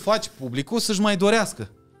 Trebuie să faci publicul să-și mai dorească.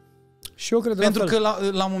 Și eu cred pentru că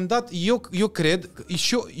la un moment dat eu cred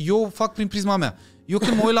și eu fac prin prisma mea. Eu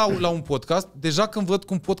când mă uit la un podcast, deja când văd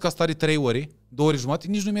că un podcast are 3 ore, 2 ore jumate,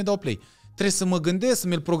 nici nu mi-e dau play. Trebuie să mă gândesc, să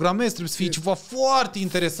mi-l programez, trebuie să fie ceva foarte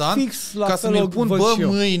interesant ca să mi-l pun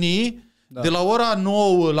mâinii de la ora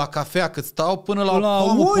 9 la cafea cât stau până la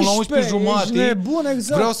 11 jumate. Nebun,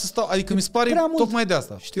 exact. Vreau să stau, adică mi se pare tocmai de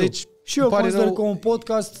asta. Știu. Deci, și eu consider că un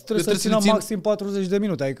podcast trebuie să țină maxim 40 de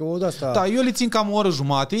minute. Adică o de asta. Da, eu le țin cam o oră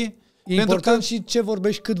jumate. E important și ce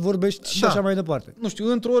vorbești, cât vorbești și așa mai departe. Nu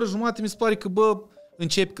știu, într-o oră jumate mi se pare că,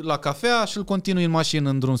 încep la cafea și îl continui în mașină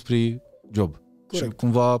în drum spre job. Corect. Și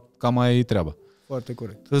cumva cam mai e treaba. Foarte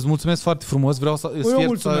corect. Îți mulțumesc foarte frumos, vreau să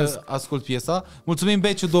ascult piesa. Mulțumim,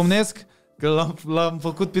 Beciu domnesc, că l-am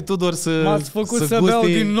făcut pe Tudor m-ați făcut să beau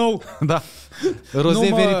din nou. Da.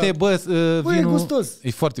 Roze verite, vinul e gustos.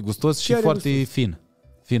 E foarte gustos și foarte fin.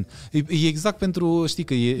 E exact pentru, știi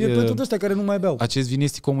că e pentru ăștia care nu mai beau. Acest vin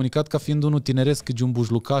este comunicat ca fiind unul tineresc,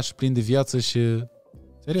 giumbușlucaș, plin de viață și...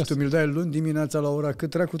 Serios. Tu mi-l dai luni dimineața la ora cât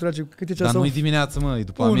dracu trage, cât e ceasul? Dar nu-i dimineață, mă, e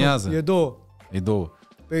după amiază. E 2. E 2.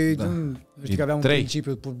 Păi, știi că aveam un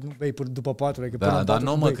principiu, bei după 4, adică până în 4.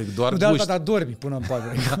 Da, nu, mă, că doar guști. De alta, dar dormi până în 4.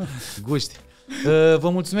 Guști. Vă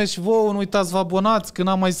mulțumesc și vouă, nu uitați să vă abonați, că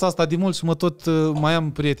n-am mai zis asta de mult și mai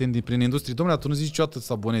am prieteni prin industrie. Dom'le, tu nu zici niciodată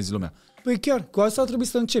să abonezi lumea. Păi chiar, cu asta trebuie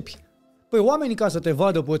să începi. Păi oamenii ca să te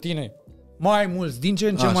vadă pe tine mai mulți, din ce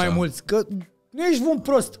în ce mai mulți, că nu ești un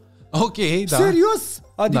prost. Ok, da. Serios?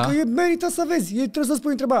 Adică merită să vezi. Trebuie să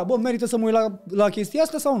spui întrebarea, merită să mă uit la chestia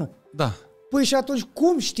asta sau nu? Da. Păi și atunci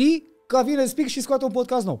cum știi că vine Spic și scoate un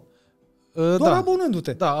podcast nou? Doar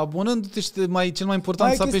abonându-te. Da, abonându-te și cel mai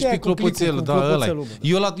important să apeși pe clopoțel.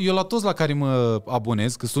 Eu la toți la care mă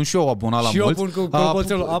abonez, că sunt și eu abonat la mulți. Și eu pun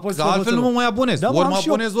clopoțelul. Altfel nu mă mai abonez. Da, ori mă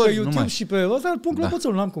abonez, ori nu mai. Pe YouTube și pe ăsta pun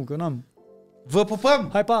clopoțelul, n-am cum, că n-am. Vă pupăm!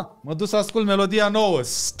 Hai, pa! Mă duc să ascult melodia nouă,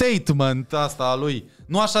 Statement asta a lui.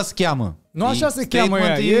 Nu așa se cheamă. Nu așa se cheamă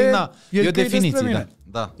ea, e o definiție.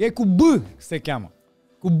 Da. E cu B se cheamă.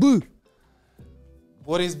 Cu B.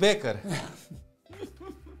 Boris Becker.